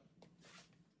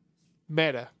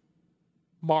 Meta.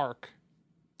 Mark.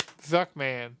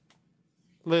 Zuckman.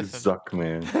 Listen.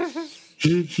 Zuckman.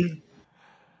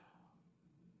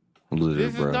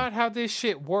 This is not how this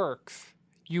shit works.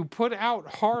 You put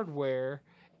out hardware.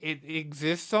 It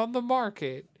exists on the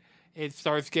market. it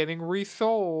starts getting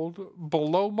resold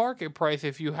below market price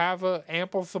if you have an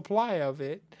ample supply of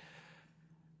it.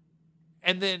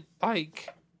 And then,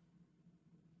 like,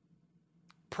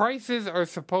 prices are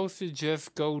supposed to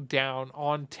just go down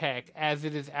on tech as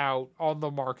it is out on the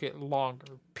market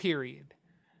longer, period.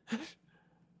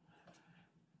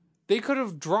 They could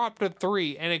have dropped a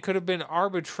 3 and it could have been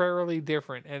arbitrarily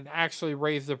different and actually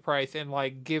raised the price and,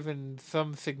 like, given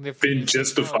some significant... Been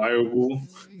justifiable.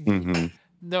 Mm-hmm.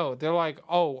 No, they're like,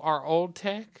 oh, our old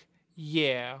tech?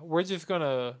 Yeah, we're just going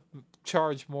to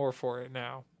charge more for it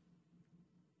now.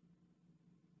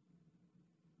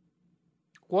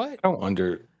 What? I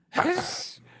don't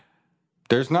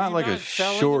There's not like a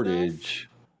shortage.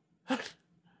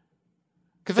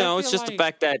 No, it's just the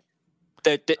fact that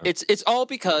it's all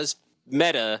because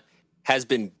Meta has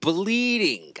been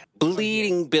bleeding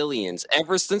billions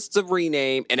ever since the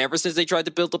rename and ever since they tried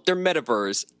to build up their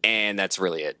metaverse, and that's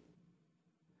really it.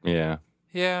 Yeah.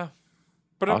 Yeah.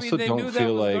 But I mean, they knew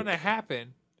that was going to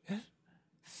happen.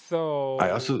 So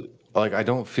I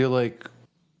don't feel like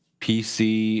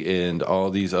PC and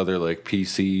all these other like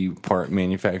PC part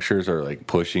manufacturers are like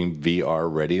pushing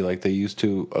VR ready like they used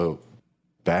to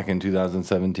back in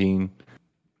 2017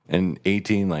 and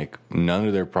 18. Like none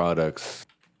of their products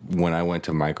when I went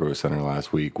to Micro Center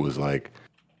last week was like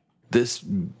this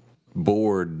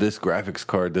board, this graphics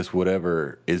card, this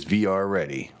whatever is VR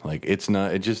ready. Like it's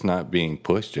just not being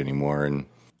pushed anymore. And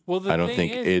I don't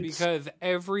think it's because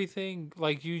everything,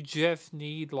 like, you just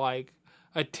need like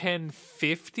a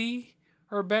 1050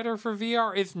 or better for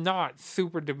VR. It's not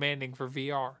super demanding for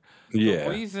VR. Yeah. The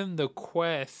reason the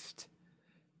Quest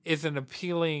is an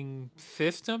appealing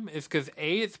system is because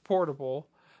A, it's portable.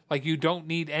 Like, you don't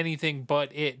need anything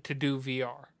but it to do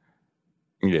VR.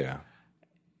 Yeah.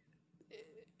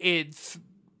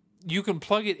 You can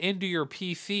plug it into your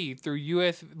PC through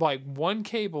like one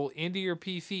cable into your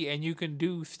PC, and you can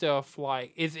do stuff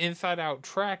like it's inside out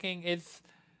tracking. It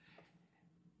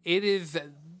is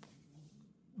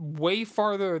way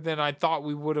farther than I thought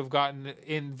we would have gotten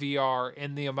in VR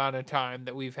in the amount of time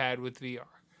that we've had with VR.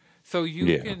 So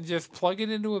you can just plug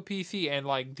it into a PC and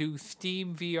like do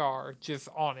Steam VR just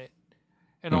on it,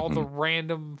 and all the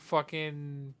random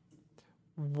fucking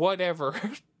whatever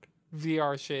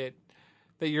VR shit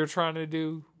that you're trying to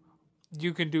do,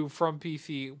 you can do from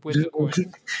PC with the Quest.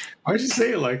 Why'd you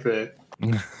say it like that?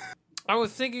 I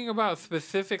was thinking about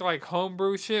specific like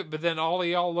homebrew shit, but then all of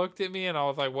y'all looked at me and I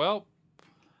was like, well.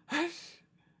 I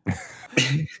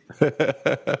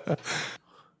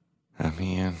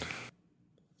mean,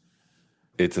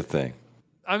 it's a thing.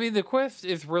 I mean, the Quest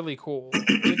is really cool.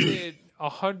 Is it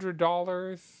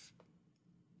 $100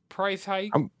 price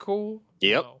hike? Cool?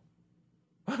 Yep. No.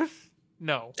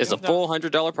 No. It's a full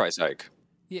 $100 price hike.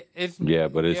 Yeah,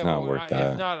 but it's not worth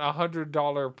that. It's not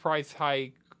 $100 price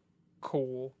hike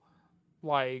cool.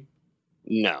 Like,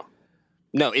 no,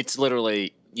 it's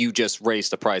literally you just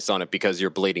raised the price on it because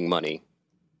you're bleeding money.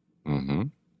 Mm-hmm.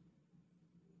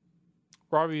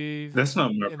 Robbie, that's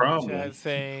not my problem.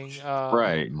 Saying,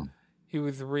 right? He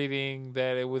was reading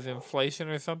that it was inflation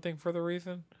or something for the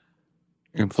reason.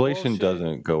 Inflation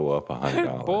doesn't go up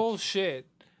 $100. Bullshit.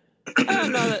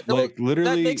 Literally,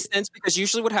 that makes sense because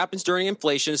usually what happens during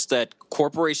inflation is that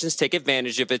corporations take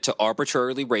advantage of it to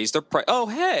arbitrarily raise their price. Oh,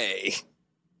 hey.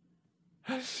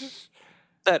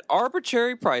 That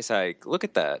arbitrary price hike. Look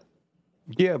at that.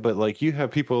 Yeah, but like you have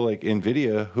people like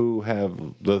NVIDIA who have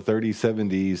the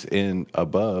 3070s and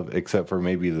above, except for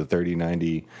maybe the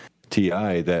 3090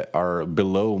 Ti that are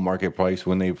below market price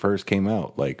when they first came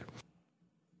out. Like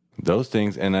those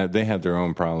things, and they have their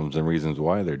own problems and reasons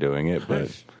why they're doing it,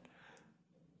 but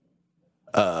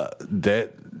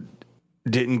that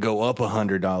didn't go up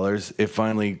 $100. It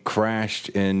finally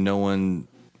crashed, and no one.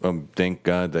 Thank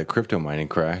God that crypto mining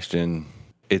crashed, and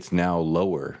it's now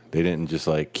lower. They didn't just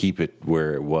like keep it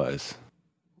where it was.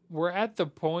 We're at the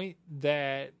point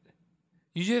that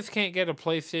you just can't get a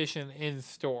PlayStation in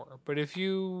store, but if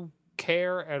you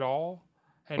care at all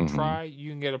and try, you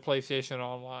can get a PlayStation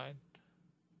online.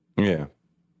 Yeah.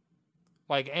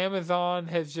 Like Amazon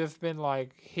has just been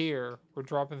like, here, we're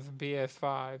dropping some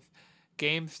PS5s.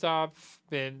 GameStop's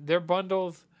been, their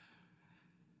bundles,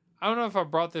 I don't know if I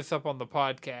brought this up on the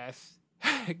podcast.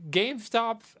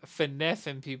 GameStop's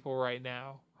finessing people right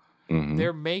now.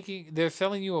 Mm-hmm. They're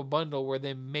selling you a bundle where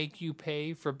they make you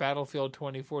pay for Battlefield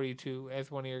 2042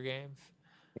 as one of your games.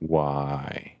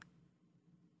 Why?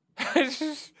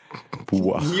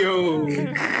 Wow. Yo,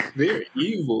 they're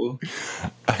evil.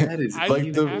 That is I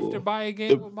didn't have to buy a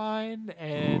game with mine,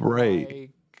 and right.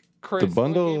 Like, Chris, the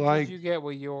bundle, what games like, did you get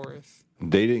with yours?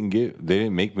 They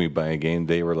didn't make me buy a game.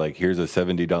 They were like, here's a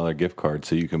 $70 gift card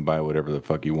so you can buy whatever the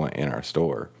fuck you want in our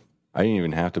store. I didn't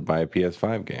even have to buy a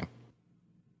PS5 game.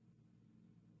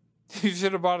 You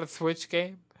should have bought a Switch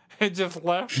game and just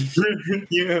left.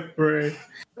 Yeah, right.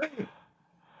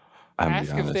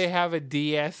 Ask if they have a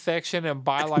DS section and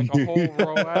buy like a whole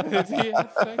row out of the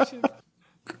DS section.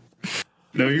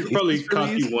 No, you could probably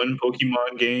copy one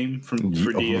Pokemon game for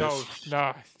DS.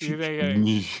 No,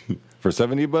 you for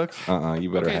 $70? You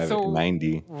better have it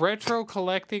 90. Retro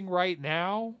collecting right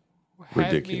now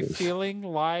has me feeling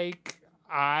like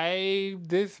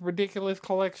this ridiculous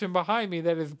collection behind me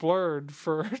that is blurred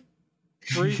for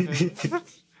reasons,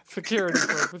 security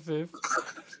purposes.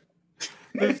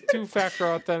 This 2-factor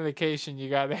authentication you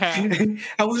gotta have.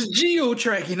 I was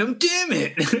geo-tracking them, damn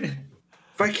it!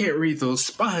 If I can't read those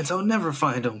spines, I'll never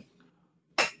find them.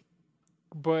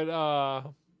 But,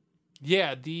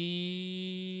 yeah,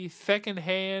 the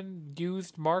secondhand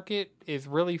used market is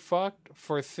really fucked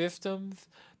for systems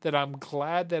that I'm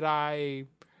glad that I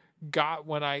got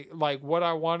when what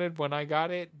I wanted when I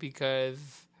got it, because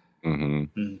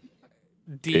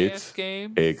DS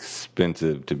games...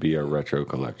 expensive to be a retro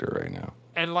collector right now.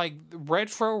 And, like,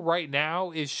 retro right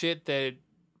now is shit that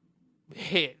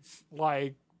hits.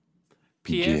 Like,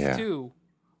 PS2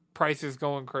 prices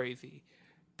going crazy.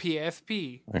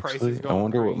 PSP prices going crazy. I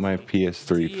wonder what my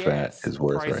PS3 DS fat is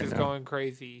worth right now. Prices going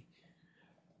crazy.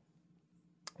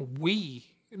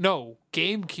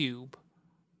 GameCube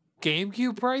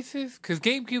prices? Because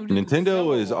GameCube...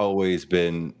 Nintendo has always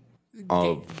been...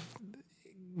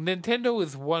 Nintendo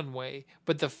is one way,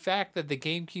 but the fact that the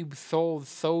GameCube sold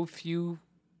so few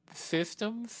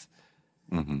systems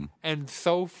and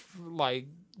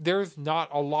there's not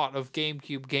a lot of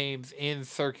GameCube games in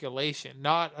circulation.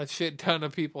 Not a shit ton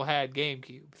of people had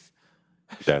GameCubes.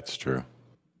 That's true.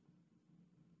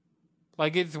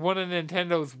 Like, it's one of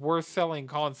Nintendo's worst selling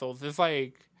consoles. It's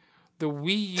like the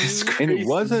Wii U. And it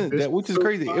wasn't that, which is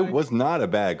crazy. It was not a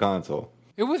bad console.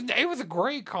 It was a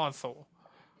great console.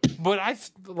 But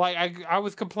I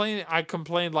was complaining. I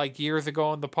complained like years ago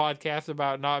on the podcast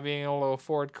about not being able to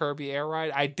afford Kirby Air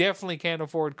Ride. I definitely can't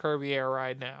afford Kirby Air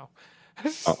Ride now.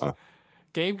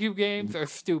 GameCube games are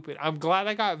stupid. I'm glad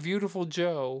I got Beautiful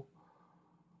Joe.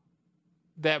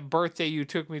 That birthday you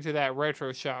took me to that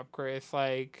retro shop, Chris.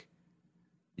 Like,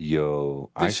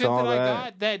 I saw that. I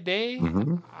got that day.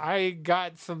 I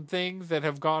got some things that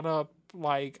have gone up.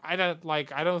 Like, I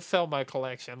don't sell my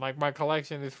collection. Like, my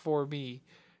collection is for me.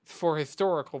 It's for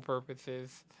historical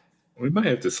purposes. We might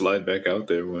have to slide back out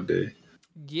there one day.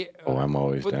 Yeah. Oh, I'm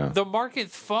always down. The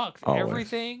market's fucked. Always.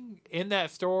 Everything in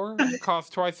that store costs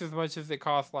twice as much as it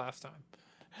cost last time.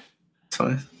 It's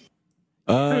fine.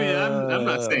 I mean, I'm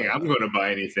not saying I'm going to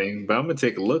buy anything, but I'm going to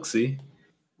take a look-see.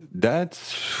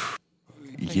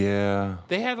 Yeah.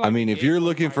 They had. I mean, if you're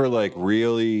looking for like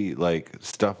really like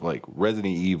stuff like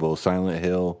Resident Evil, Silent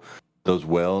Hill, those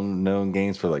well-known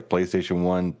games for like PlayStation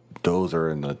 1, those are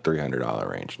in the $300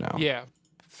 range now. Yeah.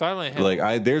 Silent Hill.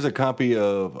 Like there's a copy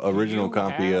of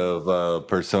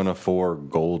Persona 4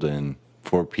 Golden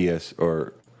for PS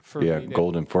Vita.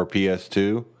 Golden for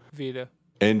PS2. Vita.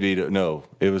 And Vita. No,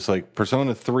 it was like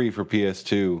Persona 3 for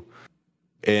PS2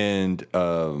 and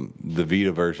the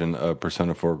Vita version of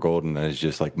Persona 4 Golden that is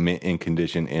just like mint in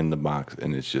condition in the box,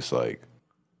 and it's just like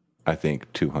I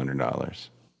think $200.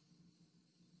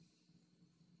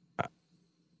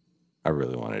 I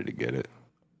really wanted to get it.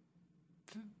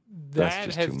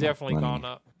 That has definitely gone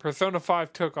up. Persona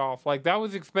 5 took off. Like, that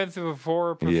was expensive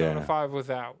before Persona 5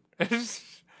 was out.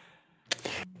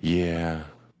 Yeah.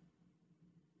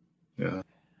 Yeah.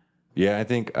 Yeah, I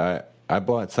think I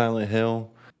bought Silent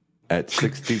Hill at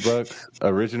 $60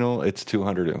 original. It's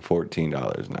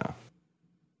 $214 now.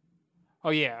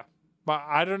 Oh, yeah. But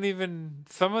I don't even...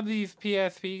 Some of these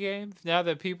PSP games, now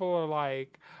that people are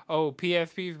like, oh,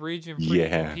 PSP's region-free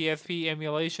PSP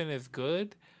emulation is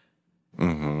good.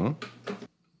 Mm-hmm.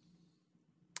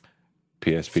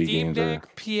 PSP Steam games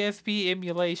Deck PSP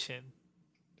emulation.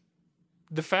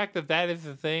 The fact that is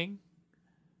a thing.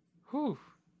 Whew.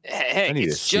 Hey, I need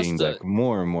it's a Steam Deck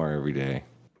more and more every day.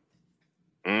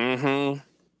 I'm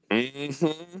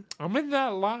in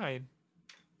that line.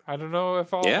 I don't know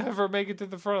if I'll ever make it to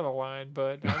the front of the line,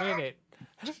 but I'm in it.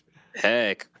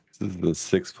 Heck. This is the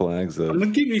Six Flags of... I'm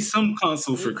going to give me some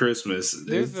console for Christmas.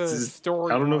 There's a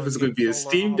story. I don't know if it's going to be a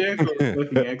Steam Deck or a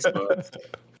fucking Xbox.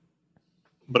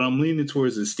 But I'm leaning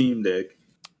towards a Steam Deck.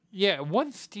 Yeah,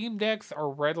 once Steam Decks are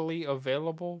readily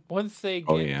available, once they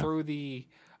get through the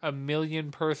 1 million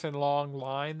person long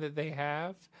line that they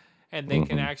have, and they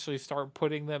can actually start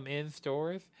putting them in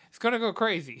stores, it's going to go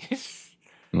crazy.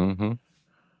 Mm-hmm.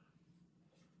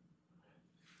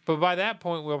 But by that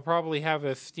point, we'll probably have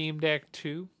a Steam Deck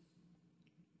 2.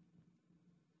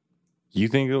 You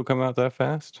think it'll come out that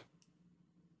fast?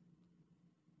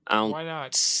 Why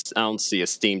not? I don't see a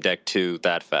Steam Deck 2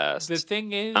 that fast. The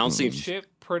thing is,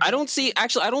 I don't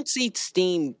see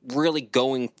Steam really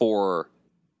going for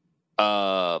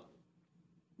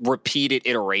repeated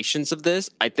iterations of this.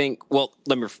 I think. Well,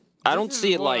 I don't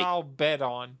see it like. I'll bet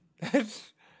on. This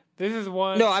is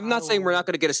one. No, I'm not saying we're not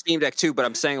going to get a Steam Deck 2, but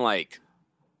I'm saying like.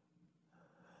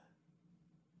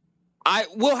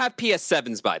 We'll have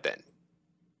PS7s by then.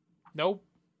 Nope.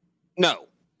 No.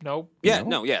 Nope. Yeah.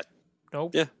 No. Yeah.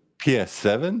 Nope. Yeah.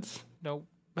 PS7s? Nope.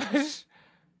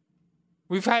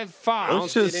 We've had 5.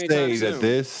 Let's just say that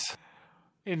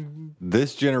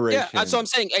this generation. Yeah. So I'm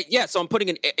saying. Yeah. So I'm putting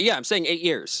in. Yeah. I'm saying 8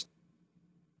 years.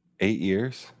 8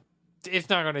 years? It's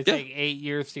not going to take 8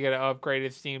 years to get an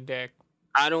upgraded Steam Deck.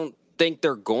 I don't think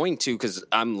they're going to, because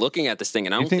I'm looking at this thing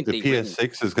and I don't think the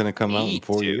PS6 is going to come out in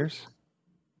 4 years.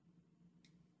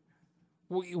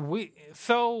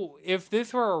 So if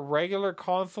this were a regular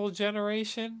console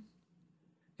generation,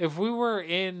 if we were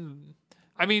in,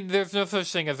 I mean, there's no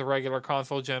such thing as a regular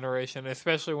console generation,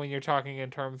 especially when you're talking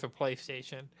in terms of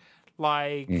PlayStation.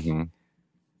 Like,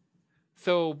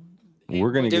 so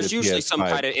we're going to get there's usually some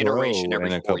kind of iteration every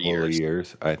in a 4 couple of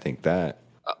years. I think that.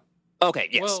 Okay.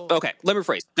 Yes. Okay. Let me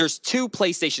rephrase. There's 2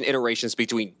 PlayStation iterations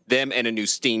between them and a new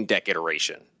Steam Deck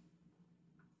iteration.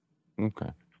 Okay.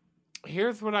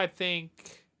 Here's what I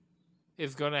think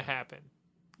is going to happen.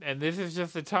 And this is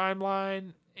just a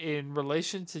timeline in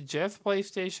relation to just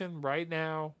PlayStation right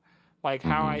now, like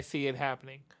how I see it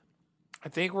happening. I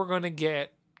think we're going to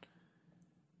get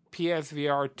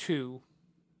PSVR 2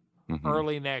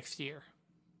 early next year.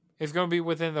 It's going to be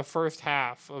within the first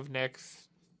half of next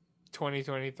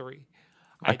 2023.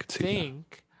 I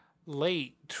think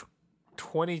late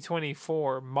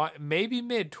 2024, maybe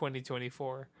mid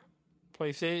 2024.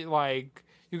 PlayStation, like,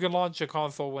 you can launch a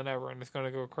console whenever and it's going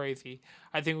to go crazy.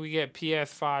 I think we get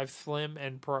PS5 Slim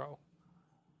and Pro.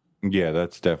 Yeah,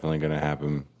 that's definitely going to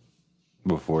happen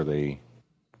before they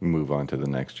move on to the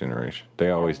next generation.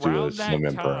 They always do a Slim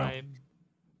and Pro.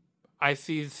 I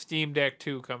see Steam Deck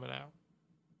 2 coming out.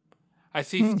 I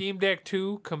see Steam Deck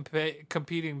 2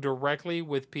 competing directly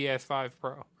with PS5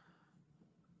 Pro.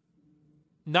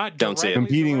 Not don't see it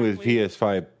competing with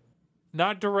PS5.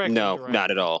 Not directly. No,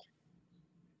 not at all.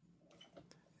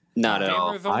 Not at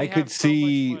all. I could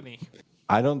see.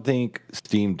 I don't think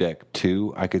Steam Deck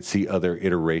 2. I could see other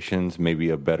iterations, maybe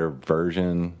a better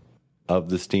version of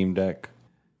the Steam Deck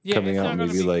coming out,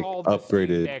 maybe like upgraded.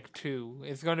 Steam Deck 2.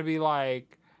 It's going to be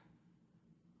like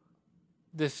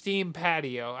the Steam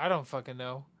Patio. I don't fucking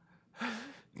know.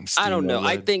 I don't know.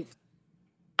 I think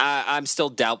I'm still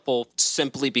doubtful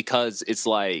simply because it's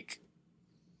like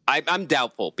I'm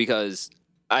doubtful because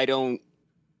I don't.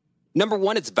 Number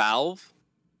one, it's Valve.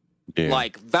 Yeah.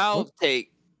 Like Valve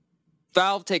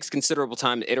takes considerable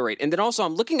time to iterate, and then also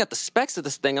I'm looking at the specs of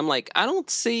this thing. I'm like, I don't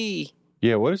see.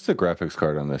 Yeah, what does the graphics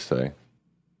card on this say?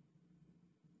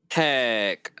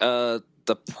 Heck, the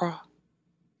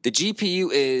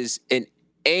GPU is an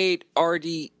 8 RD.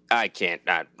 I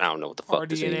don't know what the fuck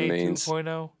this even means.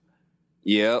 2.0.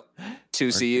 Yep,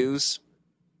 2 CUs.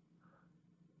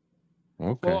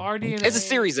 Okay. Well, RDNA. It's a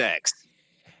Series X.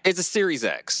 It's a Series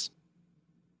X.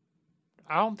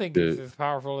 I don't think it's as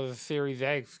powerful as a Series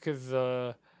X because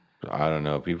I don't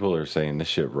know. People are saying this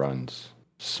shit runs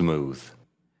smooth.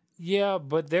 Yeah,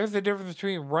 but there's a difference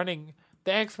between running.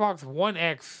 The Xbox One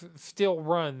X still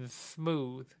runs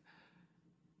smooth.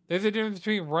 There's a difference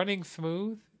between running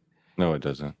smooth. No, it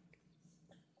doesn't.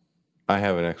 I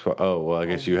have an Xbox. Oh, well, I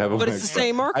guess you have a. But it's the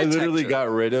same architecture. I literally got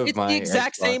rid of my. It's the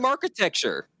exact same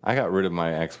architecture. I got rid of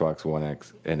my Xbox One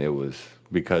X, and it was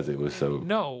because it was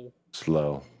so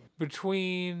slow.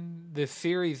 Between the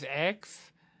Series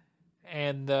X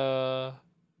and the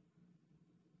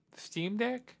Steam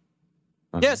Deck?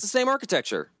 Yeah, it's the same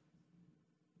architecture.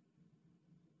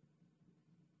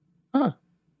 Huh.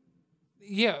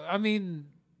 Yeah, I mean,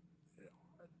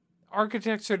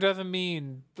 architecture doesn't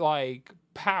mean, like,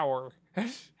 power.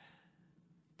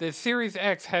 The Series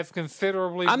X has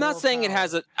considerably more I'm not saying it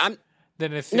has a...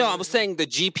 than a Series No, I was saying the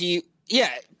GPU... Yeah,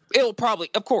 it'll probably...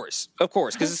 Of course,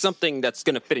 because it's something that's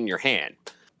going to fit in your hand.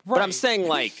 Right. But I'm saying,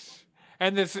 like...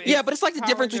 And this, yeah, but it's like the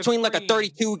difference between, like, a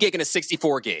 32 gig and a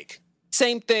 64 gig.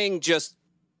 Same thing, just...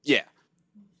 Yeah.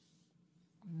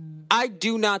 I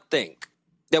do not think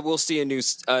that we'll see a new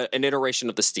an iteration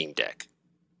of the Steam Deck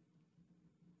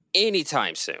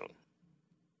anytime soon.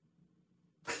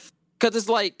 Because it's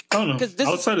like... I don't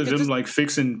know. Outside of them, like,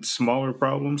 fixing smaller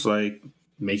problems, like,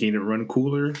 making it run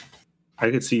cooler. I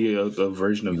could see a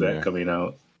version of that coming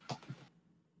out.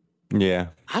 Yeah.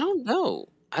 I don't know.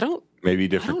 Maybe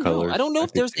different colors. I don't know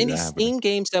if there's any Steam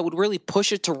games that would really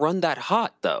push it to run that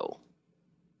hot, though.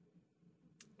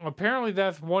 Apparently,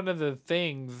 that's one of the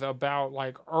things about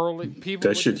like early people.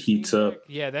 That shit heats up.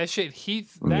 Yeah, that shit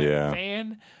heats. That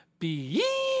fan be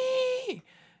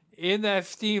in that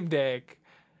Steam Deck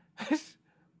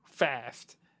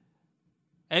fast.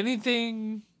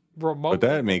 Anything remotely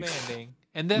demanding.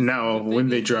 And then now when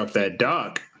they drop that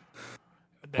dock.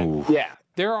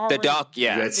 There are the dock,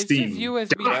 it's just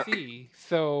USB-C,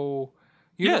 so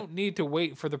you don't need to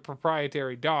wait for the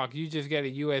proprietary dock. You just get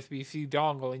a USB-C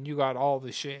dongle, and you got all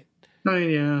the shit. Oh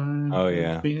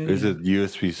yeah. Is it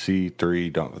USB-C 3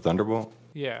 Thunderbolt?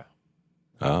 Yeah.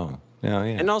 Oh yeah.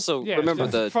 And also remember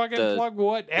the fucking plug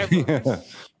whatever.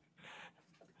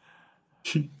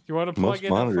 You want to plug most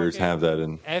monitors have that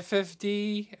in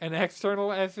SSD, an external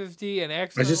SSD, an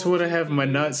external. I just want to have my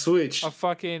not switch. A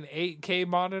fucking 8K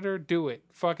monitor. Do it.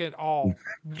 Fuck it all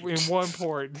in one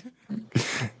port.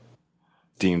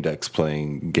 Steam Deck's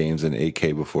playing games in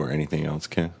 8K before anything else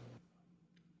can.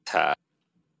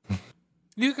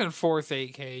 You can force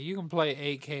 8K. You can play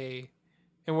 8K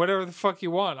and whatever the fuck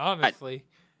you want. Honestly,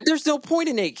 there's no point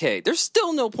in 8K. There's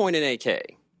still no point in 8K.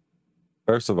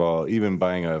 First of all, even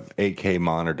buying a 8K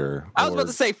monitor. I was about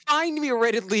to say, find me a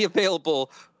readily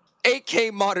available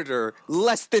 8K monitor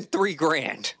less than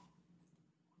 $3,000.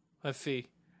 Let's see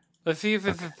if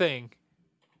it's a thing.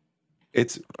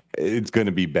 It's going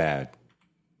to be bad.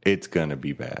 It's going to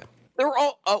be bad. They're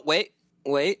all. Oh wait.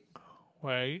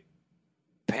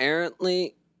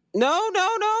 Apparently, no.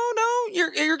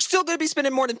 You're still going to be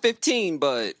spending more than 15,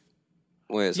 but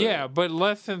but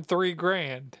less than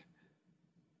 $3,000.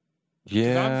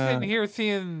 Yeah, I'm sitting here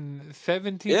seeing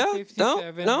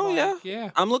 1757.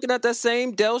 Yeah. I'm looking at that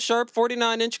same Dell Sharp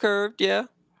 49-inch curved. Yeah.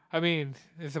 I mean,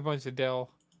 it's a bunch of Dell.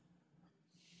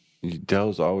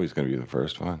 Dell's always going to be the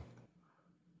first one.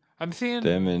 I'm seeing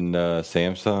them and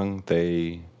Samsung.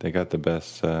 They got the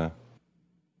best.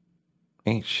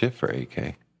 Ain't shit for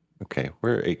 8K. Okay,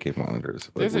 where are 8K monitors?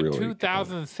 There's a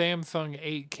 2000 Samsung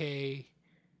 8K.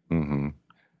 Mm-hmm.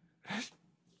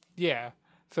 Yeah.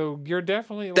 So you're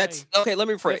definitely that's okay. Let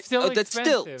me rephrase.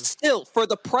 That's still for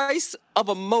the price of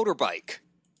a motorbike.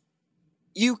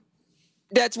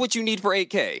 That's what you need for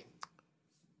 8K.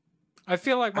 I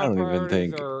feel like my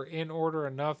priorities are in order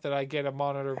enough that I get a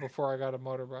monitor before I got a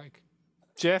motorbike.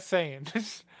 Just saying.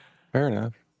 Fair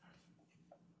enough.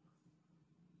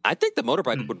 I think the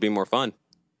motorbike would be more fun.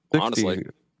 60. Honestly,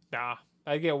 nah,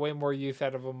 I get way more use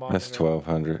out of a monitor. That's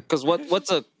 1,200. Because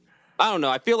what's a I don't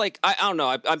know. I feel like I don't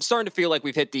know. I'm starting to feel like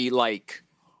we've hit the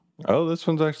Oh, this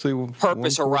one's actually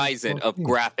purpose horizon of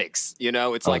graphics. You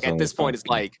know, it's like at this point, it's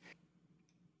like,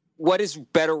 what is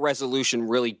better resolution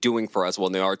really doing for us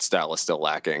when the art style is still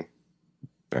lacking?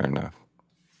 Fair enough.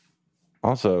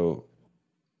 Also,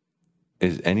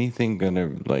 is anything gonna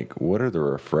what are the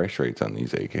refresh rates on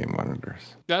these 8K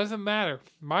monitors? Doesn't matter.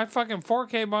 My fucking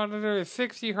 4K monitor is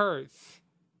 60 hertz.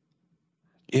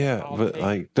 Yeah, but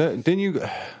didn't you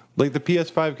the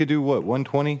PS5 could do what,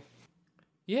 120?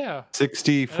 Yeah.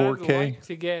 60 4K? I'd like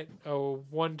to get a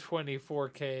 120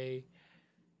 4K.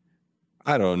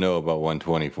 I don't know about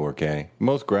 120 4K.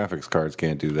 Most graphics cards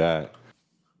can't do that.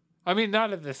 I mean,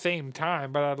 not at the same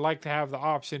time, but I'd like to have the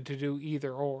option to do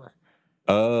either or.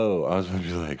 Oh, I was going to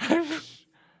be like,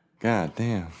 God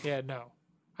damn. Yeah, no.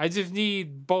 I just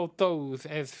need both those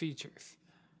as features.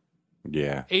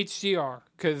 Yeah. HDR,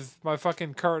 because my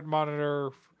fucking current monitor,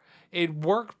 it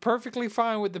worked perfectly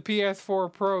fine with the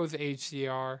PS4 Pro's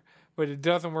HDR, but it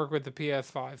doesn't work with the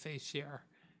PS5's HDR,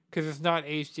 because it's not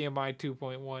HDMI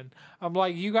 2.1. I'm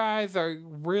like, you guys are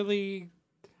really...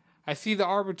 I see the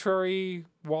arbitrary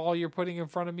wall you're putting in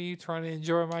front of me trying to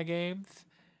enjoy my games.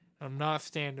 I'm not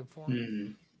standing for it.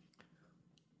 Mm-hmm.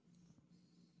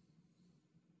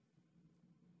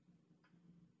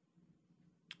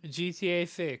 GTA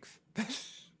 6.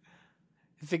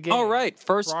 It's a game. All right,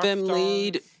 first Rockstar. Fem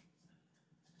lead.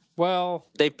 Well,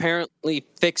 they apparently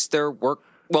fixed their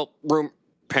room.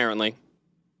 Apparently,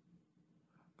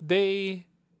 they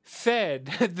said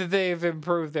that they've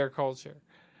improved their culture.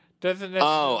 Doesn't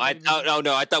necessarily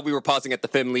no. I thought we were pausing at the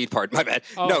Fem lead part. My bad.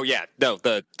 Oh. No.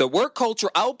 The work culture.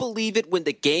 I'll believe it when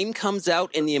the game comes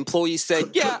out and the employees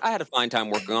said, "Yeah, I had a fine time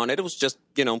working on it. It was just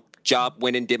job,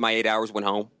 went in, did my 8 hours, went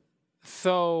home."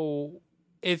 So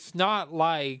it's not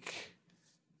like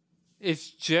it's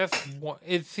just one.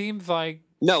 It seems like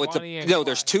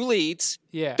there's two leads.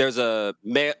 Yeah, there's a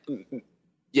male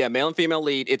and female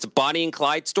lead. It's a Bonnie and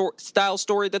Clyde style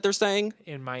story that they're saying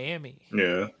in Miami.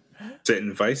 Yeah, set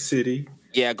in Vice City.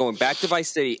 going back to Vice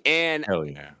City, and hell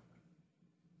yeah.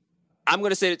 I'm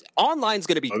going to say that online's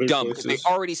going to be Other dumb because they places?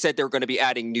 already said they're going to be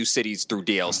adding new cities through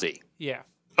DLC. Yeah.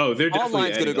 Oh, they're definitely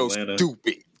Online's going to adding go Atlanta.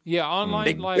 stupid. Yeah, online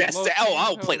They like best- Los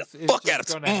I'll play the Santos fuck is out of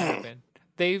just it. gonna happen.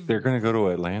 They're gonna go to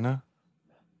Atlanta.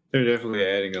 They're definitely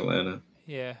adding Atlanta.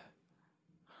 Yeah.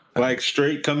 Like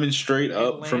coming straight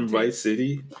up from Atlantic? Vice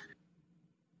City.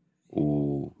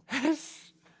 Ooh.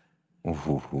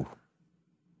 Ooh.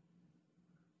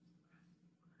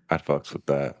 I fucks with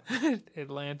that.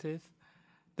 Atlantis.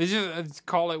 They just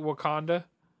call it Wakanda.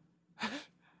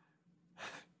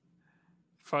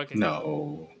 Fuck it.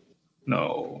 No.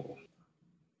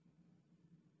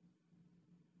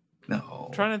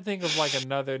 I'm trying to think of like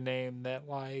another name that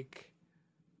like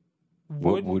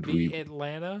What wouldn't would be we-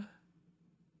 Atlanta.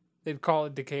 They'd call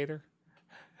it Decatur.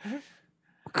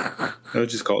 I would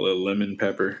just call it lemon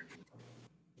pepper.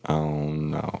 Oh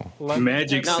no.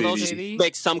 Magic No, they'll City. just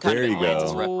make some kind There of you go.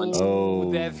 Atlantis reference.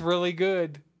 Oh. That's really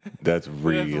good. That's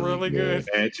really, really good.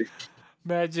 Magic.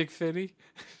 Magic City.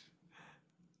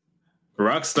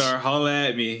 Rockstar, holla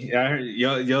at me. I heard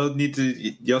y'all need to.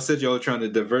 Y'all said y'all trying to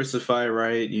diversify,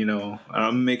 right? You know, I'm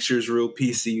gonna make sure it's real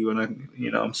PC when I, you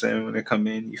know, what I'm saying when I come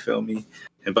in. You feel me?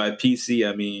 And by PC,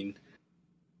 I mean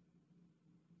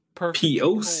Perfect.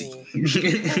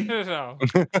 POC. No.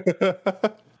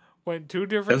 Went two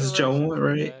different That's what y'all directions want,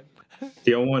 with right? that.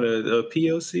 Y'all want a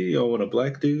POC? Y'all want a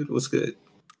black dude? What's good?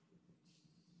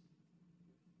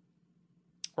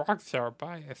 Rockstar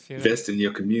bias, you know. Invest in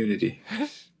your community.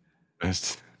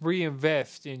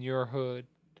 Reinvest in your hood.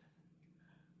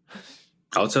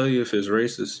 I'll tell you if it's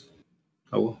racist.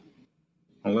 I will.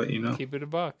 I'll let you know. Keep it a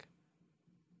buck.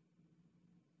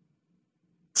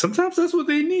 Sometimes that's what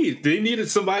they need. They needed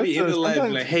somebody in the lab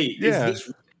Sometimes- like, hey, yeah.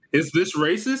 is this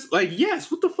racist? Like, yes,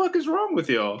 what the fuck is wrong with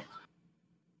y'all?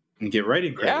 And get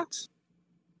writing credits.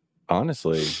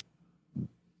 Honestly,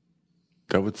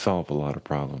 that would solve a lot of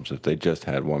problems if they just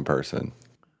had one person.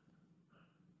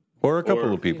 Or a couple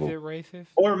Or- of people. Is it racist?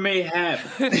 Or may have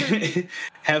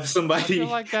I somebody feel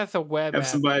like that's a web have app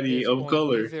at somebody this of point.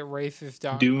 color Is it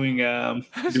racist? doing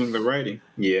the writing.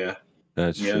 Yeah.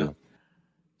 That's Yeah. true.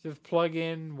 Just plug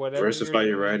in whatever. Diversify you're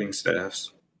your doing. writing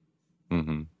staffs.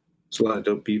 Mm-hmm. There's a lot of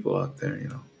dope people out there, you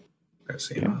know. That's,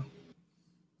 you know.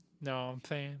 No, I'm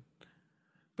saying.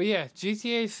 But yeah,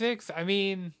 GTA 6, I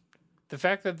mean, the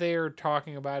fact that they're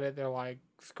talking about it, they're like,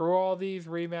 screw all these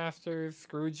remasters,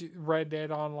 screw Red Dead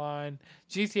Online.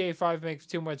 GTA 5 makes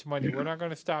too much money. We're not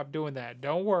going to stop doing that.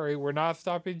 Don't worry, we're not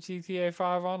stopping GTA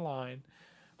 5 Online.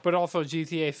 But also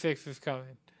GTA 6 is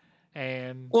coming.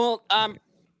 And Well,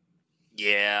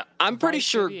 yeah, I'm pretty Vice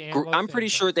sure. City and Los I'm pretty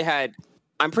Santos. sure they had.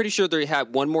 I'm pretty sure they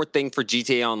had one more thing for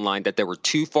GTA Online that they were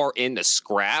too far in to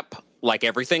scrap, like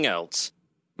everything else.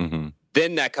 Mm-hmm.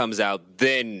 Then that comes out.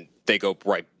 Then they go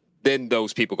right. Then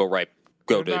those people go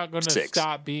they're to not going to 6.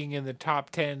 stop being in the top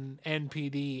 10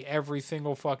 NPD every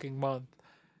single fucking month.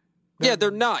 Yeah, they're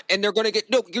not, and they're going to get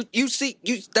no. You see,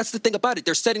 that's the thing about it.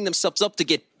 They're setting themselves up to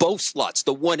get both slots,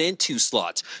 the 1 and 2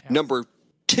 slots. Yeah. Number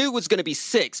 2 is going to be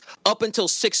 6 up until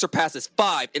 6 surpasses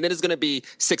 5, and then it's going to be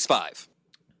 6-5.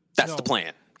 That's No. the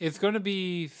plan. It's going to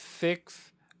be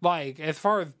 6. Like, as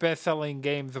far as best-selling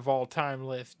games of all time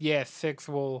list, yes, 6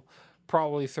 will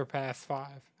probably surpass 5.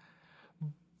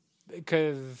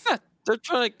 Because Yeah, they're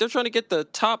trying to get the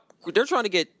top. They're trying to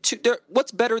get 2.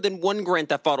 What's better than one Grand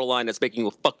Theft Auto line that's making you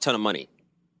a fuck ton of money?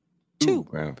 2.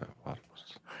 Grand Theft Auto.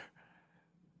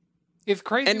 it's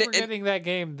crazy And- we're and- getting that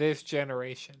game this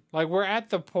generation. Like, we're at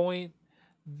the point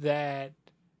that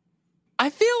I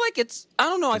feel like it's. I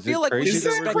don't know. I Is feel it like we crazy should that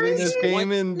we're expect getting this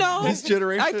game in No, this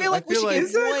generation? I feel like we should get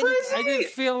Is that one. crazy? I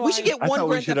just feel like We should get I one thought we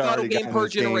Grand should Theft have Auto already game gotten per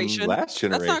this game generation. last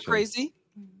generation. That's not crazy.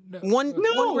 no, One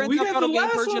No, Grand we Theft got Auto the game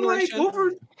last per one like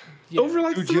generation. yeah. over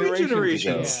like 2 3 generations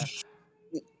generations.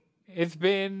 Yeah. It's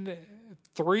been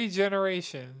 3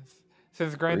 generations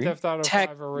since Grand 3? Theft Auto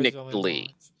 5 originally Technically.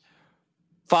 launched.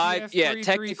 5. Yeah, PS3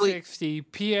 technically. 360,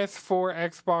 PS4,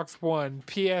 Xbox One,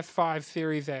 PS5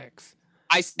 Series X.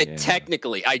 I said Yeah.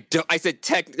 technically. I said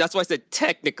tech. That's why I said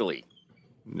technically.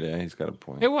 Yeah, he's got a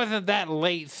point. It wasn't that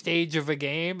late stage of a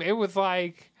game. It was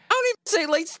like, I don't even say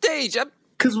late stage.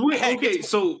 Because Heck, okay,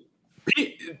 so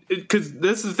because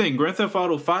that's the thing, Grand Theft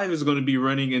Auto 5 is going to be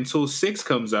running until 6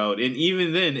 comes out, and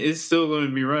even then, it's still going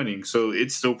to be running. So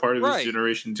it's still part of Right. this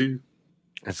generation too.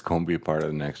 It's going to be a part of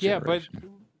the next yeah, but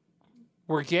generation.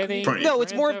 we're getting Right. No,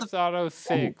 it's Grand more of Theft Auto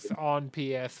 6 on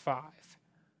PS5.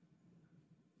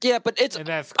 Yeah, but it's. And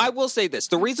that's I will say this: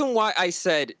 the reason why I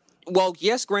said, well,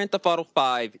 yes, Grand Theft Auto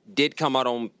 5 did come out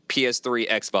on PS3,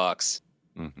 Xbox.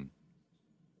 Mm-hmm.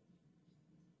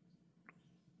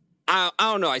 I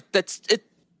don't know. That's it.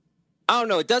 I don't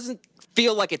know. It doesn't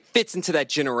feel like it fits into that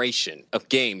generation of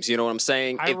games. You know what I'm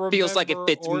saying? It feels like it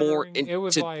fits more into... It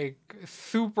was like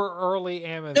super early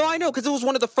Amazon. No, I know, because it was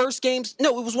one of the first games.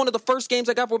 No, it was one of the first games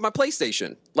I got with my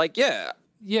PlayStation. Like, yeah.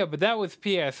 Yeah, but that was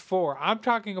PS4. I'm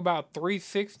talking about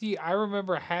 360. I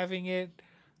remember having it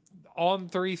on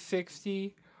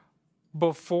 360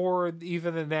 before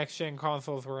even the next-gen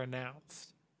consoles were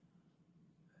announced.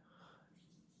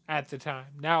 At the time.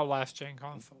 Now last-gen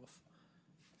consoles.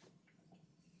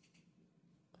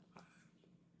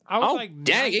 I was like,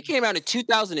 dang, it came out in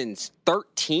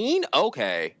 2013?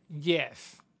 Okay.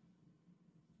 Yes.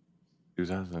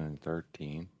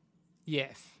 2013?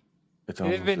 Yes. It's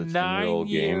been 9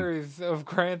 years of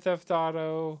Grand Theft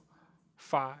Auto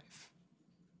 5.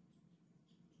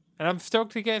 And I'm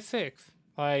stoked to get 6.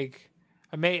 Like,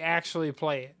 I may actually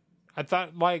play it. I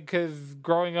thought, like, because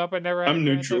growing up I never had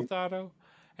Grand Theft Auto.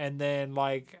 And then,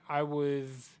 like, I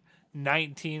was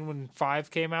 19 when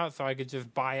 5 came out, so I could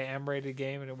just buy an M-rated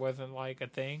game and it wasn't, like, a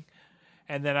thing.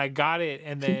 And then I got it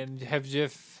and then have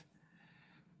just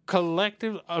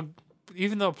collected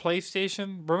even though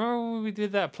PlayStation... Remember when we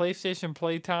did that PlayStation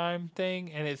Playtime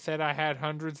thing and it said I had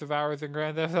hundreds of hours in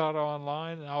Grand Theft Auto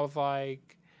Online? And I was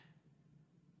like,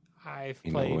 I've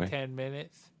played 10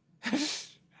 minutes.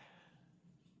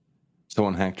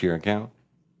 Someone hacked your account?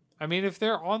 I mean, if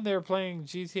they're on there playing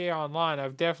GTA Online,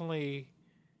 I've definitely...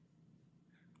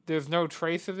 There's no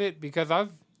trace of it because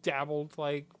I've dabbled.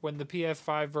 Like, when the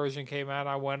PS5 version came out,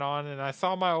 I went on and I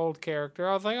saw my old character.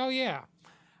 I was like, oh, yeah,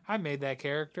 I made that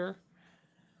character.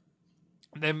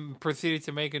 Then proceeded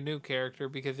to make a new character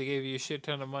because they gave you a shit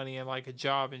ton of money and, like, a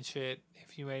job and shit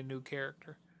if you made a new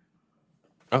character.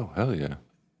 Oh, hell yeah.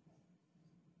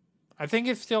 I think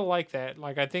it's still like that.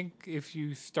 Like, I think if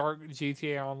you start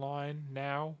GTA Online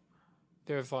now,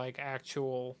 there's, like,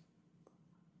 actual...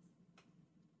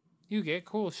 You get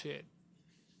cool shit.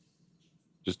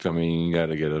 Just, I mean, you got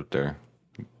to get up there.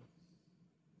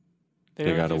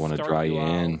 They got to want to dry you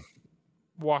in.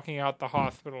 Walking out the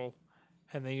hospital,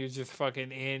 and then you're just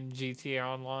fucking in GTA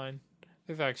Online.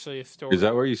 There's actually a story. Is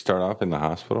that where you start off, in the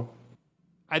hospital?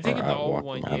 I think in the old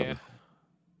one, yeah.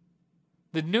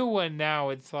 The new one now,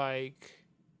 it's like...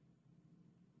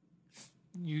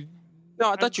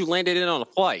 No, I thought you landed in on a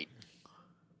flight.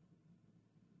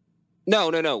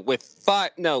 No. With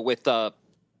 5, with 5,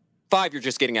 you're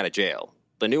just getting out of jail.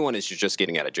 The new one is you're just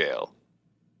getting out of jail.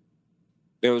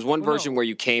 There was one version where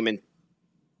you came in.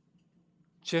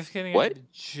 Just getting out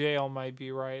of jail might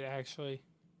be right, actually.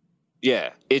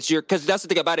 Yeah, it's because that's the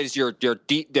thing about it is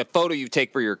the photo you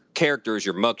take for your character is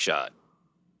your mugshot.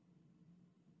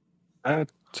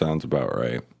 That sounds about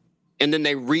right. And then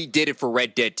they redid it for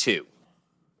Red Dead 2.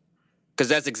 Because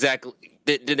that's exactly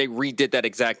they redid that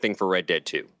exact thing for Red Dead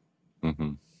 2.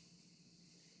 Mm-hmm.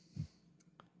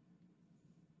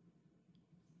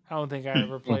 I don't think I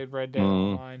ever played Red Dead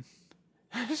Online.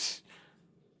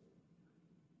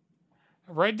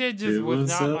 Red Dead just was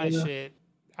not my shit.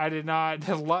 I did not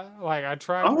like. I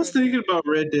tried. I was thinking about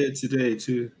Red Dead today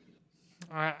too.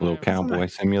 Little cowboy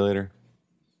simulator.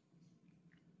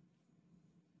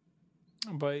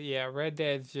 But yeah, Red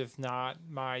Dead's just not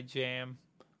my jam.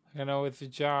 I know it's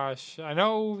Josh. I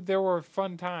know there were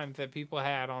fun times that people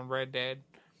had on Red Dead.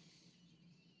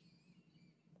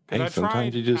 Hey,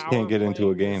 sometimes you just can't get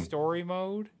into a game. Story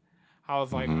mode. I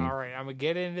was like, all right, I'm gonna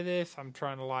get into this. I'm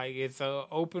trying to it's a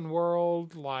open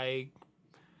world. Like,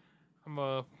 I'm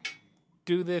gonna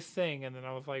do this thing, and then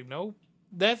I was like, nope.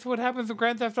 That's what happens with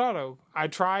Grand Theft Auto. I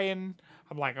try and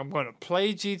I'm like, I'm gonna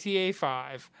play GTA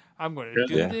 5. I'm going to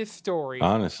do this story.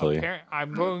 Honestly.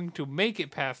 I'm going to make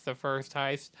it past the first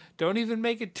heist. Don't even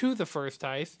make it to the first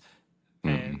heist.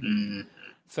 And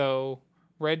so,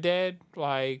 Red Dead,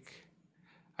 like,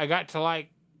 I got to, like,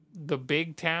 the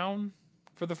big town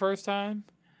for the first time.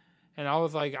 And I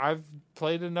was like, I've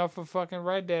played enough of fucking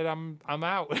Red Dead. I'm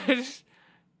out. It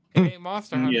ain't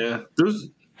Monster Hunter. Yeah.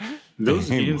 Those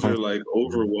games are, like,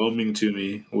 overwhelming to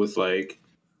me with, like,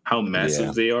 how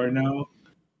massive they are now.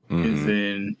 And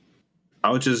then I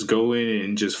would just go in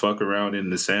and just fuck around in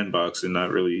the sandbox and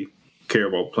not really care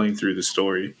about playing through the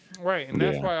story. Right, and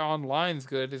that's why online's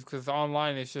good, is because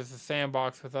online is just a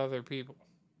sandbox with other people.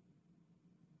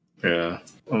 Yeah.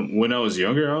 When I was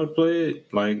younger, I would play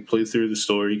it, like play through the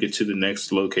story, get to the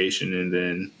next location, and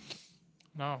then...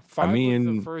 No, 5 was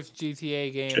the first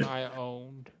GTA game I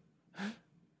owned.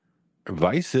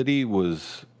 Vice City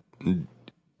was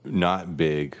not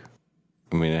big.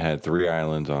 I mean, it had 3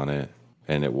 islands on it,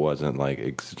 and it wasn't, like,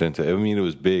 extensive. I mean, it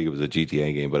was big. It was a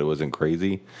GTA game, but it wasn't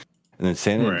crazy. And then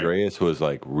San Andreas was,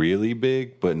 like, really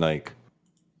big, but, like,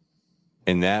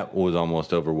 And that was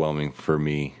almost overwhelming for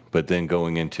me. But then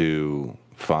going into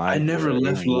 5, I never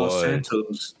left Los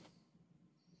Santos.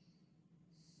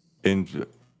 In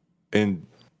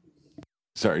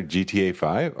sorry, GTA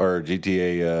 5 or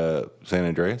GTA San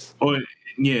Andreas? Oh,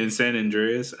 yeah, in San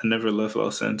Andreas. I never left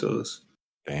Los Santos.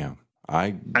 Damn.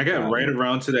 I got right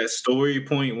around to that story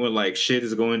point when like shit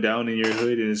is going down in your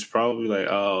hood, and it's probably like,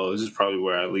 oh, this is probably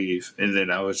where I leave. And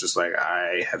then I was just like,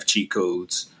 I have cheat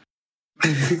codes.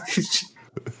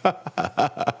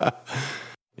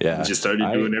 Yeah. Just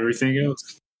started doing everything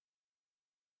else.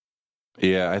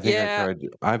 Yeah, I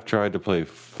think I've tried to play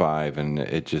 5, and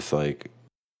it just like,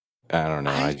 I don't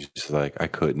know. I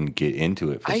couldn't get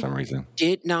into it for some reason.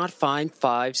 Did not find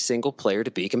 5 single player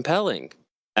to be compelling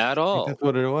at all. That's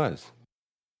what it was.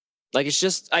 Like, it's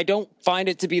just, I don't find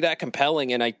it to be that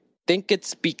compelling, and I think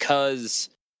it's because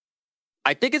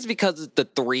of the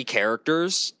 3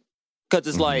 characters. Because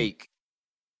it's like,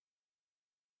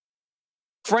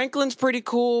 Franklin's pretty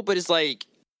cool, but it's like,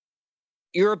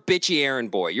 you're a bitchy errand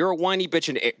boy. You're a whiny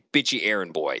bitchy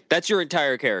errand boy. That's your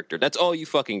entire character. That's all you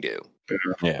fucking do.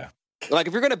 Yeah. Like,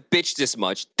 if you're gonna bitch this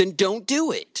much, then don't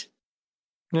do it.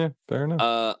 Yeah, fair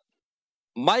enough.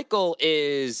 Michael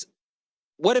is...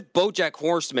 What if BoJack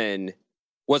Horseman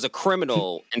was a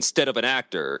criminal instead of an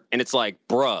actor? And it's like,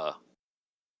 bruh.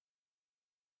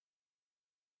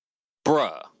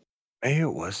 Maybe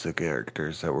it was the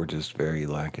characters that were just very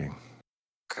lacking.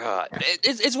 God,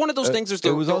 it's one of those things.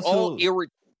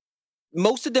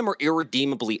 Most of them are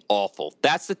irredeemably awful.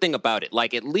 That's the thing about it.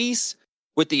 Like, at least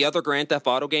with the other Grand Theft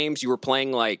Auto games, you were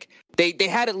playing like they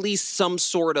had at least some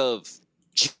sort of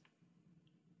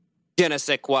je ne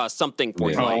sais quoi, something for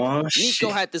you. Like, Nico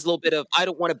had this little bit of, I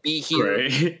don't want to be here.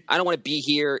 Right. I don't want to be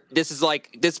here. This is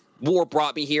like, this war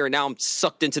brought me here, and now I'm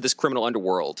sucked into this criminal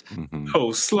underworld. Mm-hmm.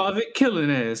 Oh, Slavic killing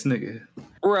ass nigga.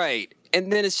 Right.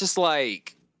 And then it's just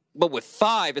like, but with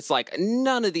 5, it's like,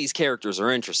 none of these characters are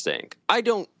interesting. I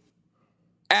don't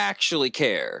actually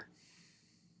care.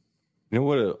 You know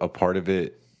what a part of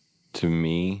it to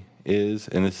me is,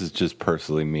 and this is just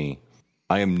personally me,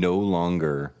 I am no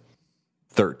longer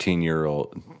 13 years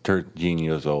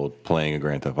old playing a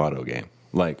Grand Theft Auto game.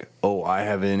 Like, oh, I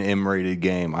have an M-rated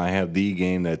game. I have the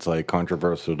game that's like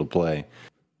controversial to play.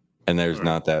 And there's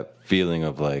not that feeling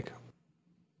of like,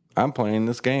 I'm playing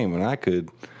this game and I could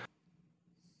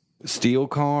steal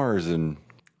cars and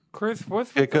Chris,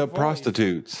 what's pick up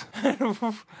prostitutes. That's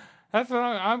what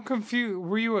I'm confused.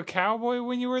 Were you a cowboy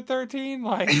when you were 13?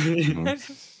 Like,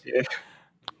 yeah.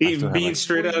 Eating beans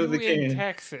straight out of the can. In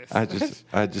Texas. I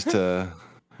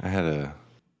had a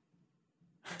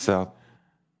South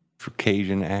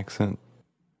Caucasian accent.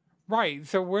 Right.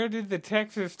 So where did the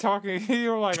Texas talking? You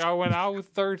were like, oh, when I was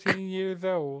 13 years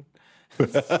old.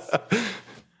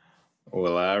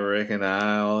 Well, I reckon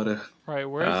I ought to. Right.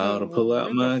 Where's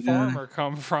the farmer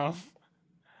come from?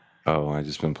 Oh, I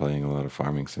just been playing a lot of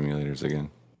farming simulators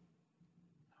again.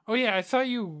 Oh yeah, I saw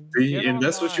you. And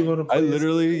that's what you want to play. I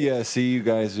literally, see you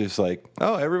guys just like,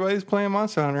 oh, everybody's playing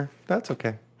Monster Hunter. That's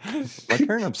okay. My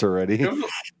turnips are ready. I'm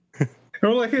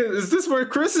like, is this where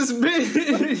Chris has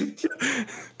been?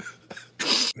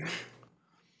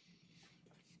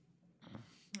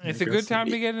 It's a good time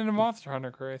to get into Monster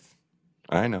Hunter, Chris.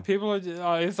 I know. People are.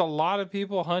 There's a lot of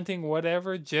people hunting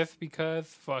whatever just because.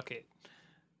 Fuck it.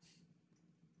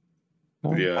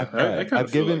 Well, yeah,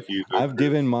 I've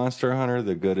given Monster Hunter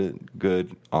the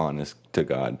good, honest to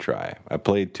God try. I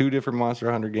played 2 different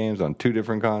Monster Hunter games on 2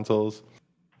 different consoles,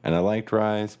 and I liked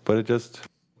Rise, but it just,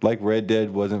 like Red Dead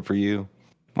wasn't for you,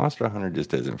 Monster Hunter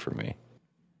just isn't for me.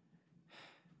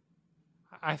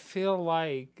 I feel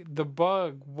like the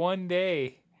bug one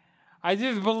day, I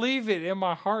just believe it in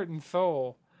my heart and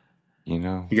soul. You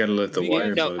know, you gotta let the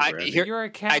wire. No, you're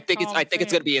a I think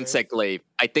it's gonna be Insect Glaive.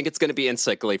 I think it's gonna be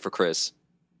Insect Glaive for Chris.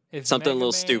 It's something Mega a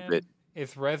little Man, stupid.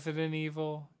 It's Resident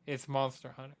Evil. It's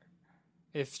Monster Hunter.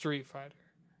 It's Street Fighter.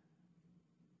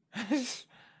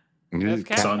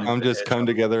 Capcom just come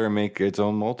together and make its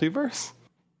own multiverse.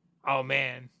 Oh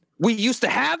man, we used to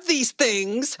have these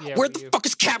things. Yeah, where the fuck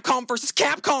is Capcom versus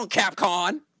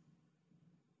Capcom?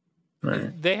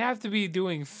 Right. They have to be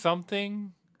doing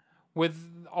something with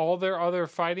all their other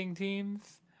fighting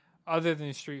teams other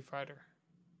than Street Fighter.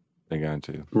 They got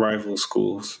to rival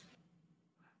schools.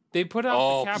 They put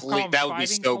out the Capcom that would be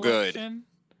so good.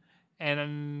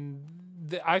 And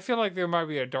I feel like there might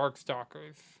be a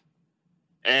Darkstalkers.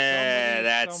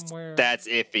 That's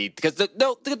iffy because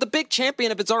the big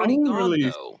champion of it's already gone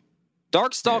though.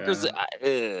 Darkstalkers,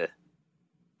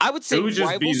 I would say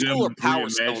rival school or Power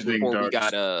Stone before we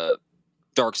got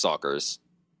Darkstalkers.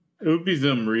 It would be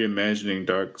them reimagining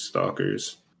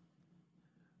Darkstalkers.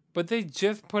 But they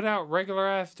just put out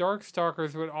regular-ass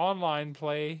Darkstalkers with online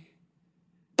play.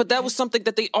 But that was something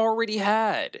that they already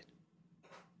had.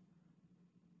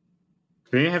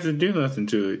 They didn't have to do nothing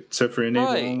to it except for enable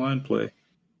online play.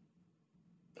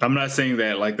 I'm not saying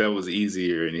that like that was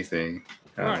easy or anything.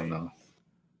 I don't know.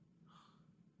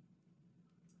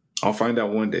 I'll find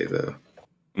out one day, though.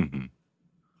 Mm-hmm.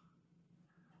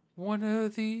 One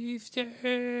of these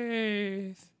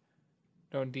days.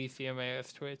 Don't DCMA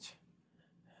us, Twitch.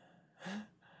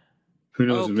 Who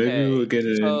knows? Okay. Maybe we'll get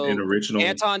an original.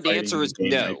 Anton, the answer is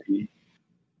no.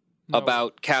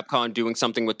 About Capcom doing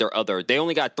something with their other. They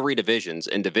only got 3 divisions,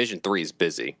 and Division 3 is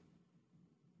busy.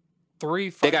 3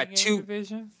 fighting they got 2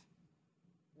 divisions?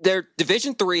 Their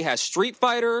Division 3 has Street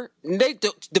Fighter.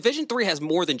 Division 3 has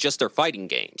more than just their fighting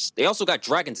games. They also got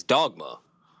Dragon's Dogma.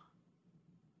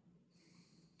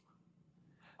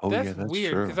 That's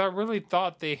weird, because I really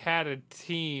thought they had a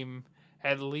team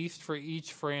at least for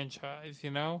each franchise, you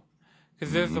know?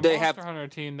 Because there's the Monster Hunter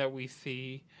team that we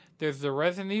see. There's the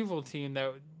Resident Evil team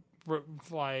that,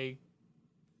 like...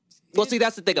 Well, see,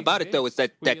 that's the thing about it, though, is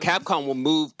that Capcom will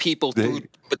move people through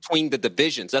between the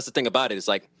divisions. That's the thing about it. It's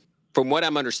like, from what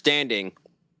I'm understanding,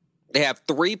 they have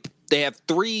three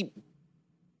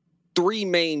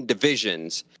main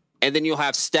divisions, and then you'll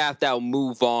have staff that will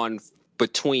move on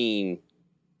between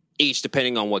each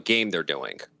depending on what game they're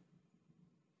doing.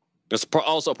 That's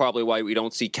also probably why we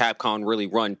don't see Capcom really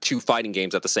run 2 fighting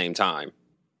games at the same time.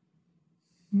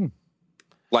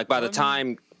 Like by the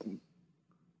time...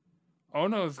 Oh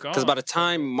no, it's gone. Because by the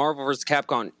time Marvel vs.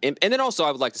 Capcom... And then also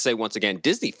I would like to say once again,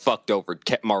 Disney fucked over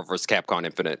Marvel vs. Capcom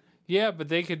Infinite. Yeah, but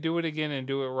they could do it again and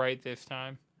do it right this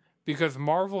time. Because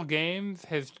Marvel Games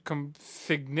has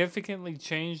significantly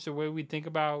changed the way we think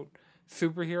about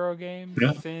superhero games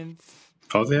since...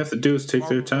 All they have to do is take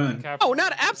their time. Oh,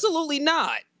 absolutely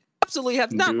not. Absolutely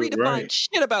have not redefined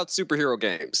shit about superhero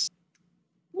games.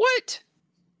 What?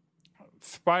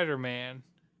 Spider-Man.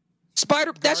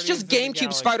 That's just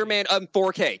GameCube Spider-Man in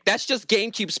 4K. That's just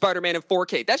GameCube Spider-Man in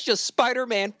 4K. That's just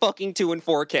Spider-Man fucking 2 in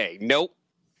 4K. Nope.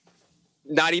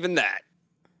 Not even that.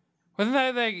 Wasn't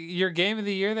that like your game of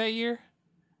the year that year?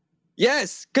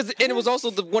 Yes, and it was also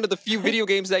one of the few video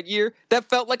games that year that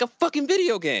felt like a fucking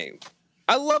video game.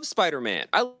 I love Spider-Man.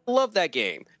 I love that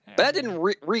game. But that didn't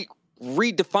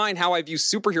redefine how I view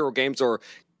superhero games, or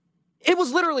it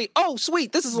was literally, oh,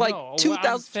 sweet, this is like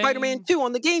 2000 Spider-Man 2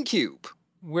 on the GameCube.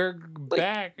 We're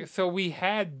back. So we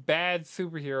had bad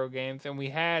superhero games, and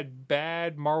we had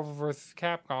bad Marvel vs.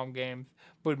 Capcom games,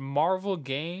 but Marvel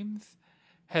Games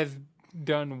has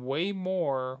done way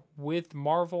more with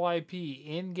Marvel IP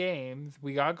in games.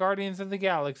 We got Guardians of the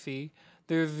Galaxy.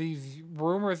 There's these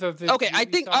rumors of this. Okay, I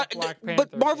think,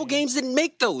 but Marvel Games didn't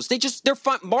make those.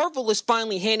 Marvel is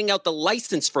finally handing out the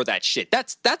license for that shit.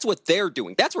 That's what they're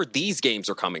doing. That's where these games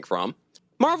are coming from.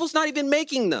 Marvel's not even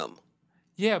making them.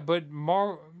 Yeah, but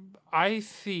I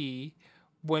see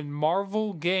when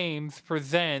Marvel Games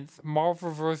presents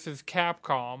Marvel vs.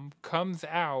 Capcom comes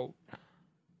out.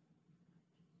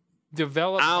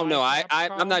 Developed. I don't know.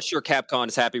 I'm not sure Capcom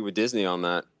is happy with Disney on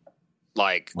that.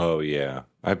 Like, oh yeah,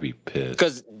 I'd be pissed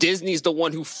because Disney's the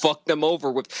one who fucked them over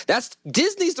with.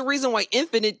 Disney's the reason why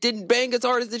Infinite didn't bang as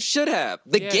hard as it should have.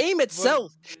 The game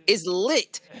itself is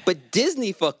lit, but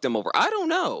Disney fucked them over. I don't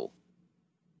know.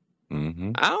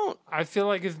 Mm-hmm. I feel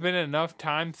like it's been enough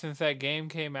time since that game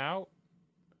came out.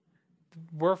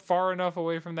 We're far enough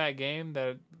away from that game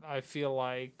that I feel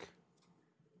like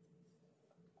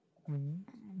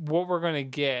what we're gonna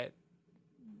get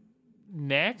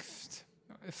next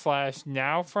 /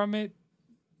 now from it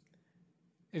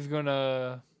is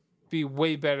gonna be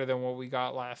way better than what we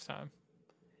got last time.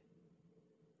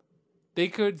 They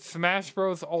could Smash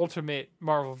Bros. Ultimate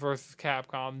Marvel vs.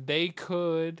 Capcom. They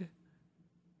could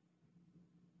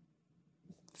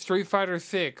Street Fighter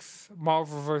 6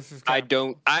 Marvel vs.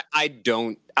 Capcom. I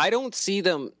don't see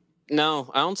them.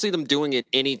 No, I don't see them doing it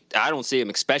I don't see them,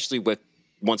 especially with,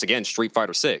 once again, Street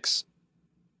Fighter 6.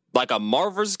 Like a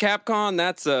Marvel vs. Capcom,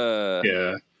 that's a...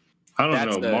 Yeah. I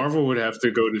don't know. Marvel would have to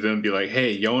go to them and be like,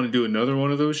 hey, y'all want to do another one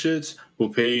of those shits? We'll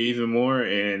pay you even more,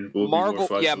 and we'll be more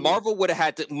flexible. Yeah, Marvel would have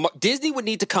had to... Disney would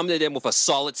need to come to them with a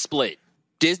solid split.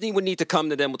 Disney would need to come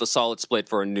to them with a solid split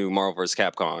for a new Marvel vs.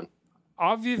 Capcom.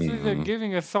 Obviously, they're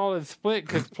giving a solid split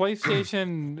because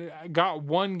PlayStation got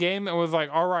one game and was like,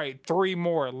 all right, 3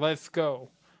 more, let's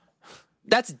go.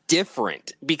 That's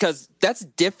different because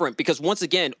once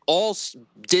again, all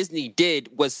Disney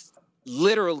did was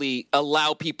literally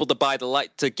allow people to buy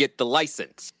to get the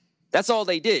license. That's all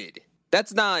they did.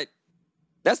 That's not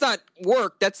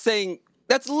work. That's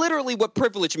literally what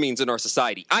privilege means in our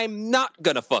society. I'm not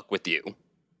gonna fuck with you.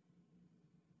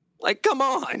 Like, come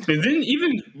on. And then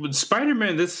even with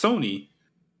Spider-Man, that's Sony.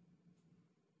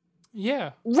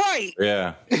 Yeah. Right.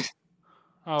 Yeah.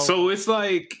 So it's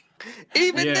like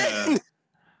even then.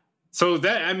 So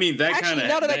that that kind of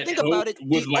now that I think about it,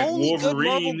 the like only good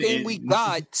Marvel game and... we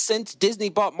got since Disney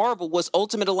bought Marvel was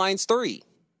Ultimate Alliance 3.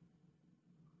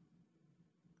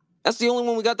 That's the only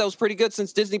one we got that was pretty good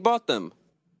since Disney bought them.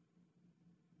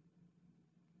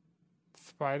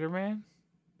 Spider-Man?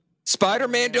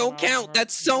 Spider-Man don't count.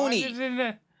 That's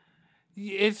Sony.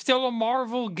 It's still a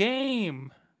Marvel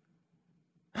game.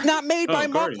 Not made by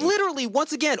Marvel. Literally,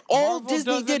 once again, all Marvel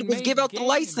Disney did was give out the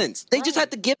license. They just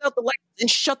had to give out the license and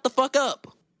shut the fuck up.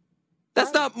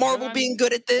 That's not Marvel being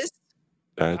good at this.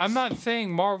 I'm not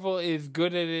saying Marvel is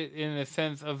good at it in the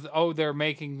sense of, they're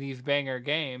making these banger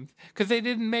games. Because they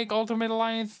didn't make Ultimate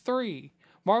Alliance 3.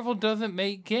 Marvel doesn't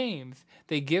make games.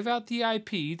 They give out the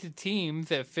IP to teams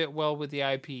that fit well with the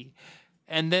IP.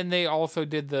 And then they also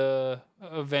did the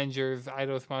Avengers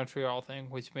Eidos Montreal thing,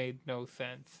 which made no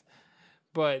sense.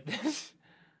 But,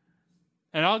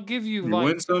 and I'll give you,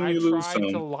 like, I tried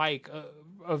to like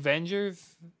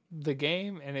Avengers, the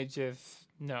game, and it just,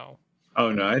 no. Oh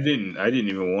no, I didn't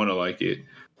even want to like it.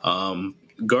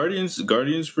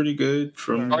 Guardians pretty good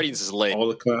from Guardians is lit.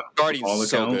 Guardians is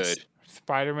so good.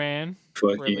 Spider-Man,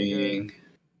 fucking. Really good.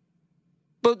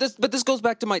 But this goes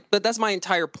back to that's my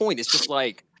entire point. It's just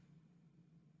like,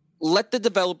 let the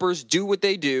developers do what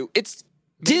they do. It's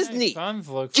Disney.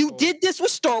 You did this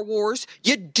with Star Wars.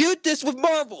 You did this with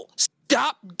Marvel.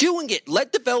 Stop doing it.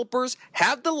 Let developers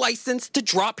have the license to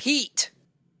drop heat.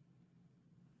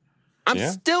 I'm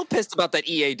still pissed about that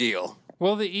EA deal.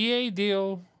 Well, the EA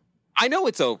deal... I know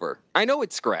it's over. I know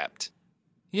it's scrapped.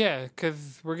 Yeah,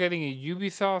 because we're getting a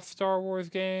Ubisoft Star Wars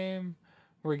game.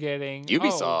 We're getting...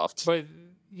 Ubisoft? But,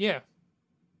 yeah.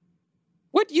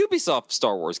 What Ubisoft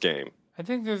Star Wars game? I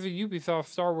think there's a Ubisoft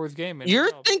Star Wars game.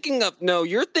 You're thinking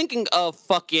of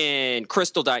fucking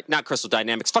not Crystal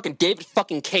Dynamics, fucking David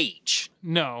fucking Cage.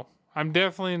 No, I'm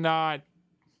definitely not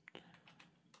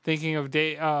thinking of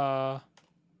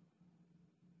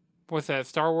what's that?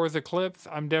 Star Wars Eclipse?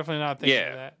 I'm definitely not thinking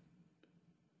of that.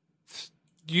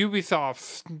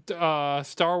 Ubisoft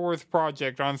Star Wars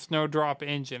Project on Snowdrop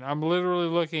Engine. I'm literally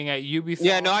looking at Ubisoft.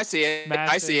 Yeah, no, I see it.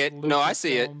 I see it. No, I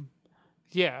see it.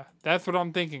 Yeah, that's what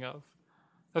I'm thinking of.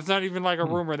 That's not even like a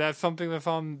rumor. That's something that's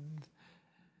on.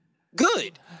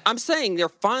 Good. I'm saying they're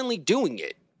finally doing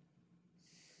it.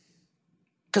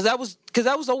 Because that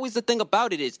was always the thing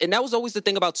about it and that was always the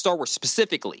thing about Star Wars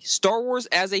specifically. Star Wars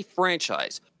as a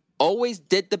franchise always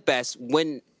did the best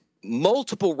when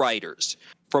multiple writers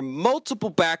from multiple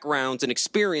backgrounds and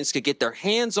experience could get their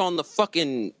hands on the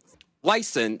fucking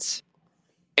license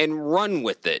and run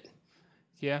with it.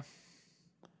 Yeah.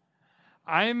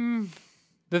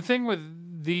 The thing with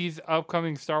these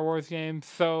upcoming Star Wars games,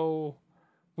 so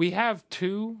we have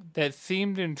two that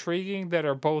seemed intriguing that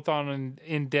are both on an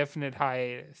indefinite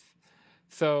hiatus.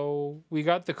 So we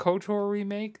got the KOTOR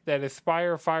remake that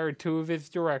Aspyr fired two of its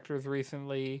directors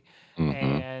recently,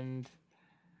 and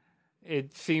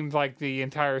it seems like the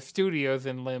entire studio's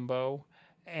in limbo.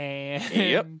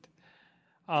 And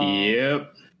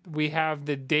we have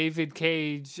the David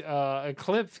Cage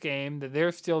Eclipse game that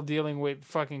they're still dealing with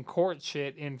fucking court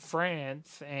shit in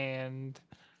France, and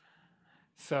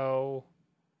so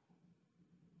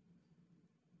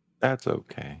that's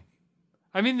okay.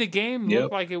 I mean, the game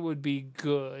looked like it would be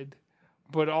good,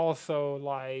 but also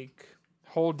like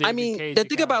hold David Cage. The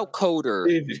thing about KOTOR,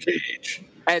 David Cage,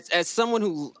 as someone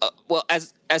who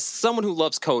as someone who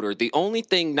loves KOTOR, the only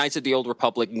thing Knights of the Old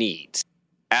Republic needs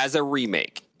as a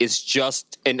remake is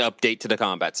just an update to the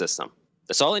combat system.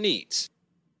 That's all it needs.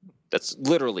 That's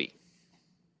literally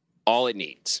all it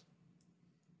needs.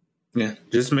 Yeah,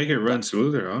 just make it run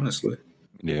smoother, honestly.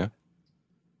 Yeah.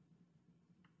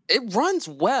 It runs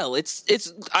well.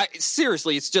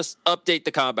 Seriously, it's just update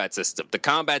the combat system. The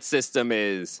combat system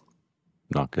is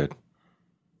not good.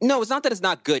 No, it's not that it's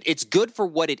not good. It's good for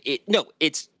what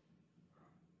it's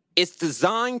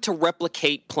designed to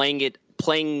replicate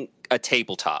playing a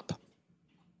tabletop.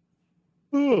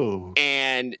 Oh.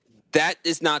 And that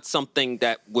is not something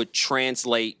that would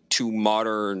translate to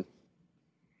modern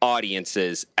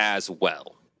audiences as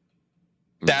well.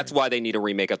 That's why they need a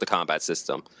remake of the combat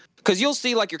system. Because you'll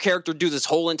see like your character do this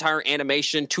whole entire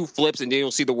animation, 2 flips, and then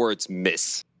you'll see the words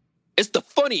miss. It's the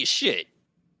funniest shit.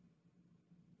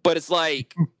 But it's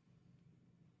like,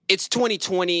 it's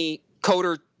 2020.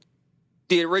 KOTOR,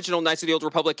 the original Knights of the Old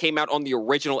Republic came out on the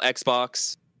original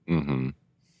Xbox. Mm-hmm.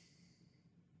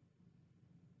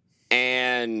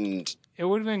 And it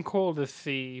would have been cool to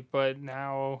see, but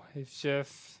now it's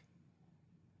just...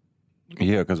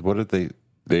 Yeah, because what did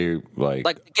They like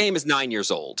the game is 9 years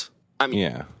old. I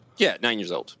mean, yeah, 9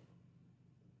 years old.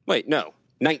 Wait, no,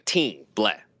 19.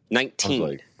 Bleh,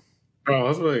 19. I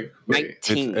was like, wait.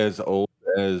 19. It's as old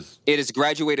as it is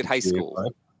graduated high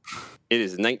school. It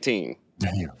is 19.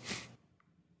 Damn. Yeah,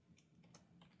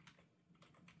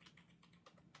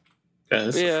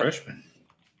 that's a freshman.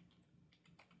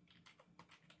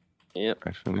 Yep.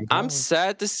 I'm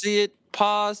sad to see it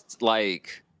paused,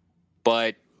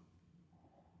 but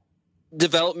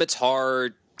development's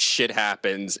hard, shit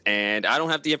happens, and I don't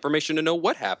have the information to know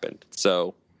what happened.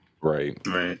 So Right.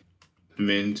 I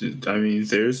mean,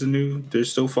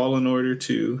 there's still Fallen Order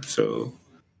 2, so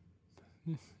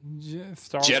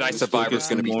Jedi Survivor is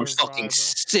going to be fucking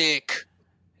sick.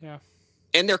 Yeah.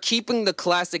 And they're keeping the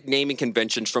classic naming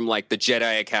conventions from the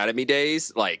Jedi Academy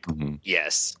days.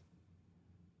 Yes.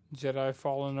 Jedi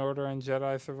Fallen Order and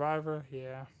Jedi Survivor.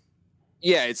 Yeah.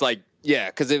 Yeah, it's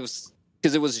because it was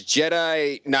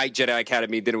Jedi Knight Jedi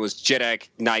Academy, then it was Jedi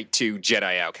Knight 2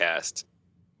 Jedi Outcast.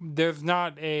 It's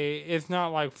not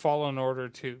like Fallen Order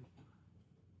 2.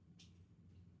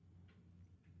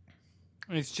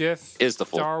 It's just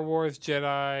Star Wars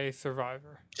Jedi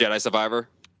Survivor. Jedi Survivor?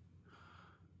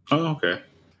 Oh, okay.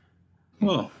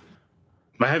 Well,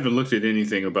 I haven't looked at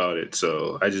anything about it,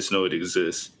 so I just know it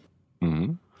exists.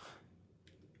 Mm-hmm.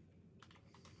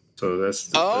 So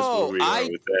that's where we are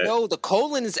with that. No, the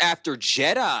colon is after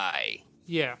Jedi.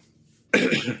 Yeah.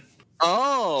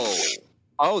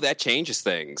 Oh, that changes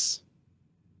things.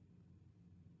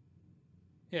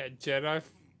 Yeah, Jedi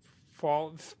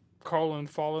Fallen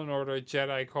Order,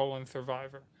 Jedi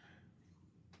Survivor.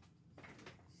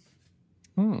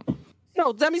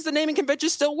 No, that means the naming convention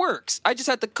still works. I just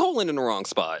had the colon in the wrong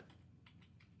spot.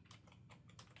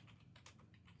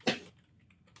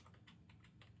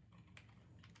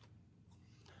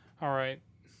 All right.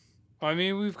 I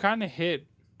mean, we've kind of hit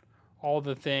all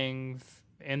the things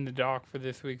in the doc for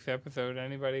this week's episode.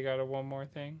 Anybody got one more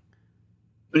thing?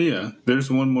 Yeah, there's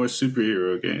one more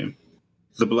superhero game.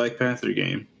 The Black Panther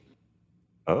game.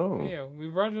 Oh. Yeah, we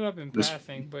brought it up in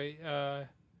passing, but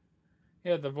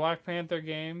the Black Panther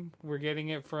game, we're getting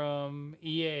it from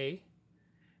EA,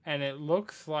 and it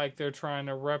looks like they're trying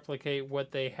to replicate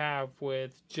what they have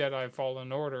with Jedi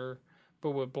Fallen Order,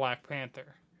 but with Black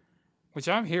Panther, which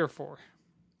I'm here for.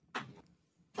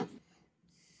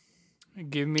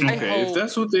 Give me if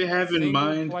that's what they have in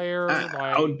mind,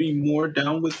 I would be more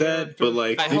down with that. But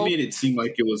they made it seem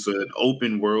like it was an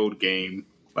open world game,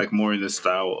 more in the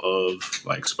style of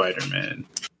Spider-Man.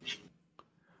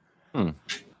 I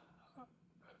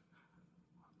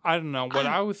don't know. What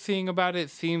I was seeing about it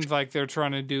seems like they're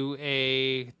trying to do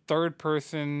a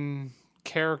third-person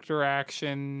character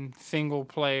action,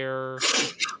 single-player,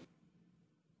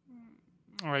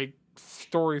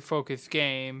 story-focused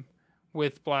game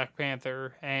with Black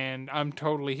Panther, and I'm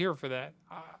totally here for that.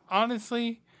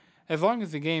 Honestly, as long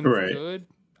as the game is good,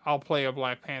 I'll play a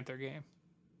Black Panther game.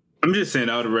 I'm just saying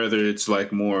I would rather it's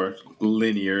more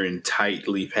linear and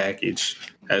tightly packaged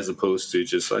as opposed to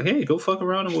just hey, go fuck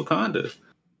around in Wakanda.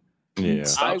 Yeah.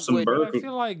 Stop some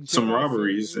some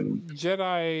robberies and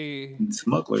Jedi and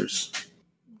smugglers.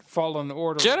 Fallen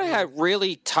Order. Jedi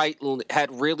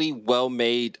had really well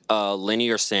made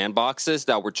linear sandboxes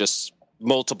that were just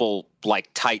multiple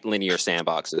tight linear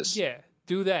sandboxes. Yeah,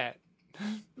 do that.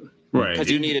 Right.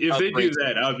 Because if they do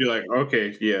that, I'd be like,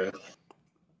 okay, yeah.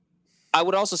 I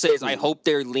would also say I hope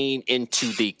they lean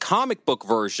into the comic book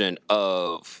version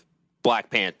of Black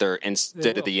Panther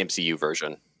instead of the MCU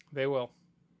version. They will.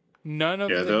 None of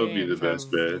the that would games be the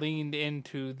best have bet. leaned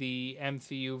into the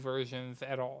MCU versions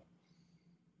at all.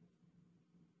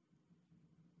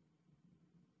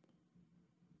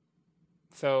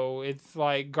 So it's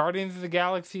Guardians of the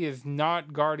Galaxy is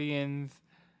not Guardians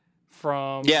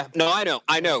from... Yeah, no,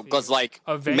 I know, because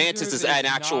Mantis is an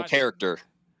actual character.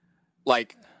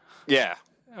 Yeah.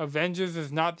 Avengers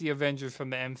is not the Avengers from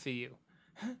the MCU.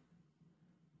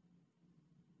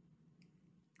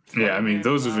 Yeah, I mean,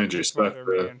 those Avengers suck,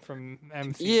 bro. From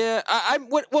MCU. Yeah,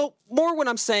 more when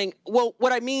I'm saying,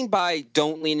 what I mean by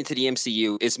don't lean into the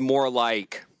MCU is more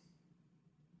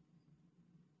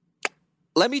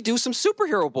let me do some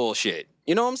superhero bullshit.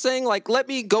 You know what I'm saying? Let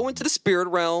me go into the spirit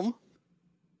realm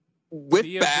with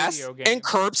Bass and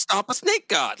curb stomp a snake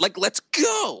god. Let's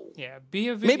go. Yeah, be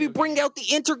a video Maybe bring out the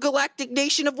intergalactic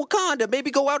nation of Wakanda. Maybe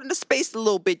go out into space a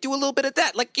little bit. Do a little bit of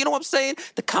that. You know what I'm saying?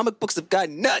 The comic books have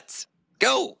gotten nuts.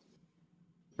 Go.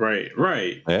 Right.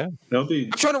 Yeah. I'm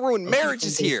trying to ruin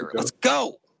marriages here. Let's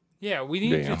go. Yeah, we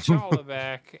need T'Challa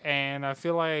back, and I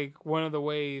feel like one of the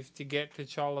ways to get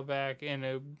T'Challa back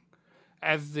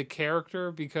as the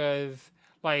character, because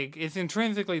like, it's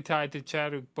intrinsically tied to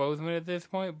Chadwick Boseman at this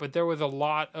point, but there was a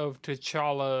lot of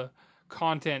T'Challa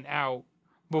content out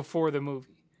before the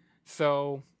movie.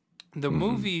 So the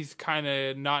movie's kind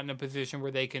of not in a position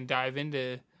where they can dive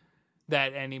into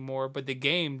that anymore, but the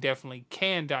game definitely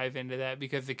can dive into that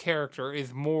because the character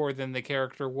is more than the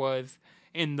character was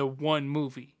in the one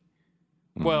movie.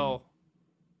 Well,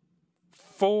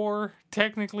 4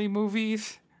 technically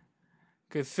movies,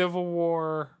 because Civil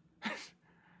War,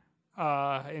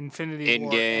 Infinity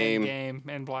War, Endgame,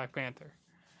 and Black Panther.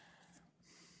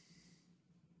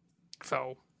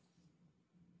 So,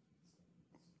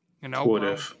 you know, what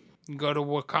if? Go to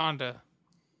Wakanda.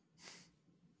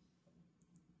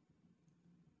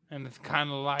 And it's kind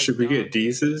of like... Should we get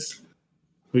Deezus?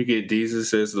 We get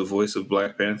Deezus as the voice of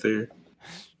Black Panther?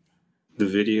 The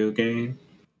video game?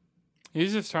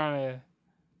 He's just trying to...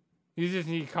 You just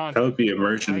need content. That would be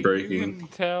immersion breaking. You can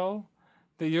tell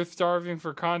that you're starving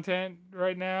for content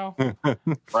right now.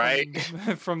 Right?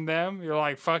 From them. You're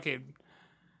like, fuck it.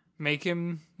 Make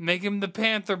him the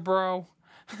Panther, bro.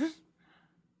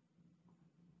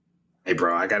 Hey,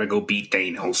 bro, I gotta go beat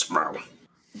Thanos, bro.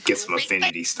 Get some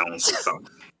Infinity Stones or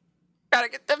something. Gotta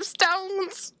get them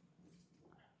stones.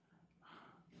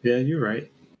 Yeah, you're right.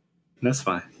 That's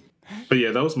fine. But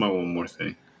yeah, that was my one more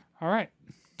thing. All right.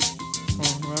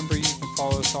 Well, remember, you can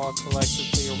follow us all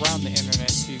collectively around the internet,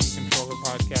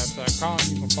 tvcontrollerpodcast.com.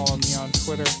 You can follow me on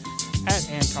Twitter at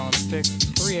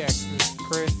Anton6, 3X's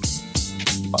Chris.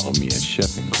 Follow me at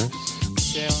Chef and Chris.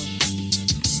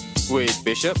 Jalen. With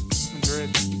Bishop. Madrid.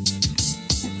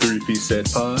 3-piece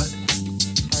set pod.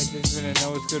 Alright, this has been a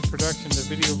No It's Good production. The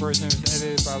video version is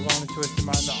edited by Lona Twisted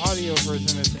Mind. The audio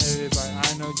version is edited by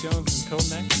I Know Jones. Until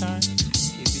next time,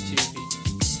 keep it cheesy.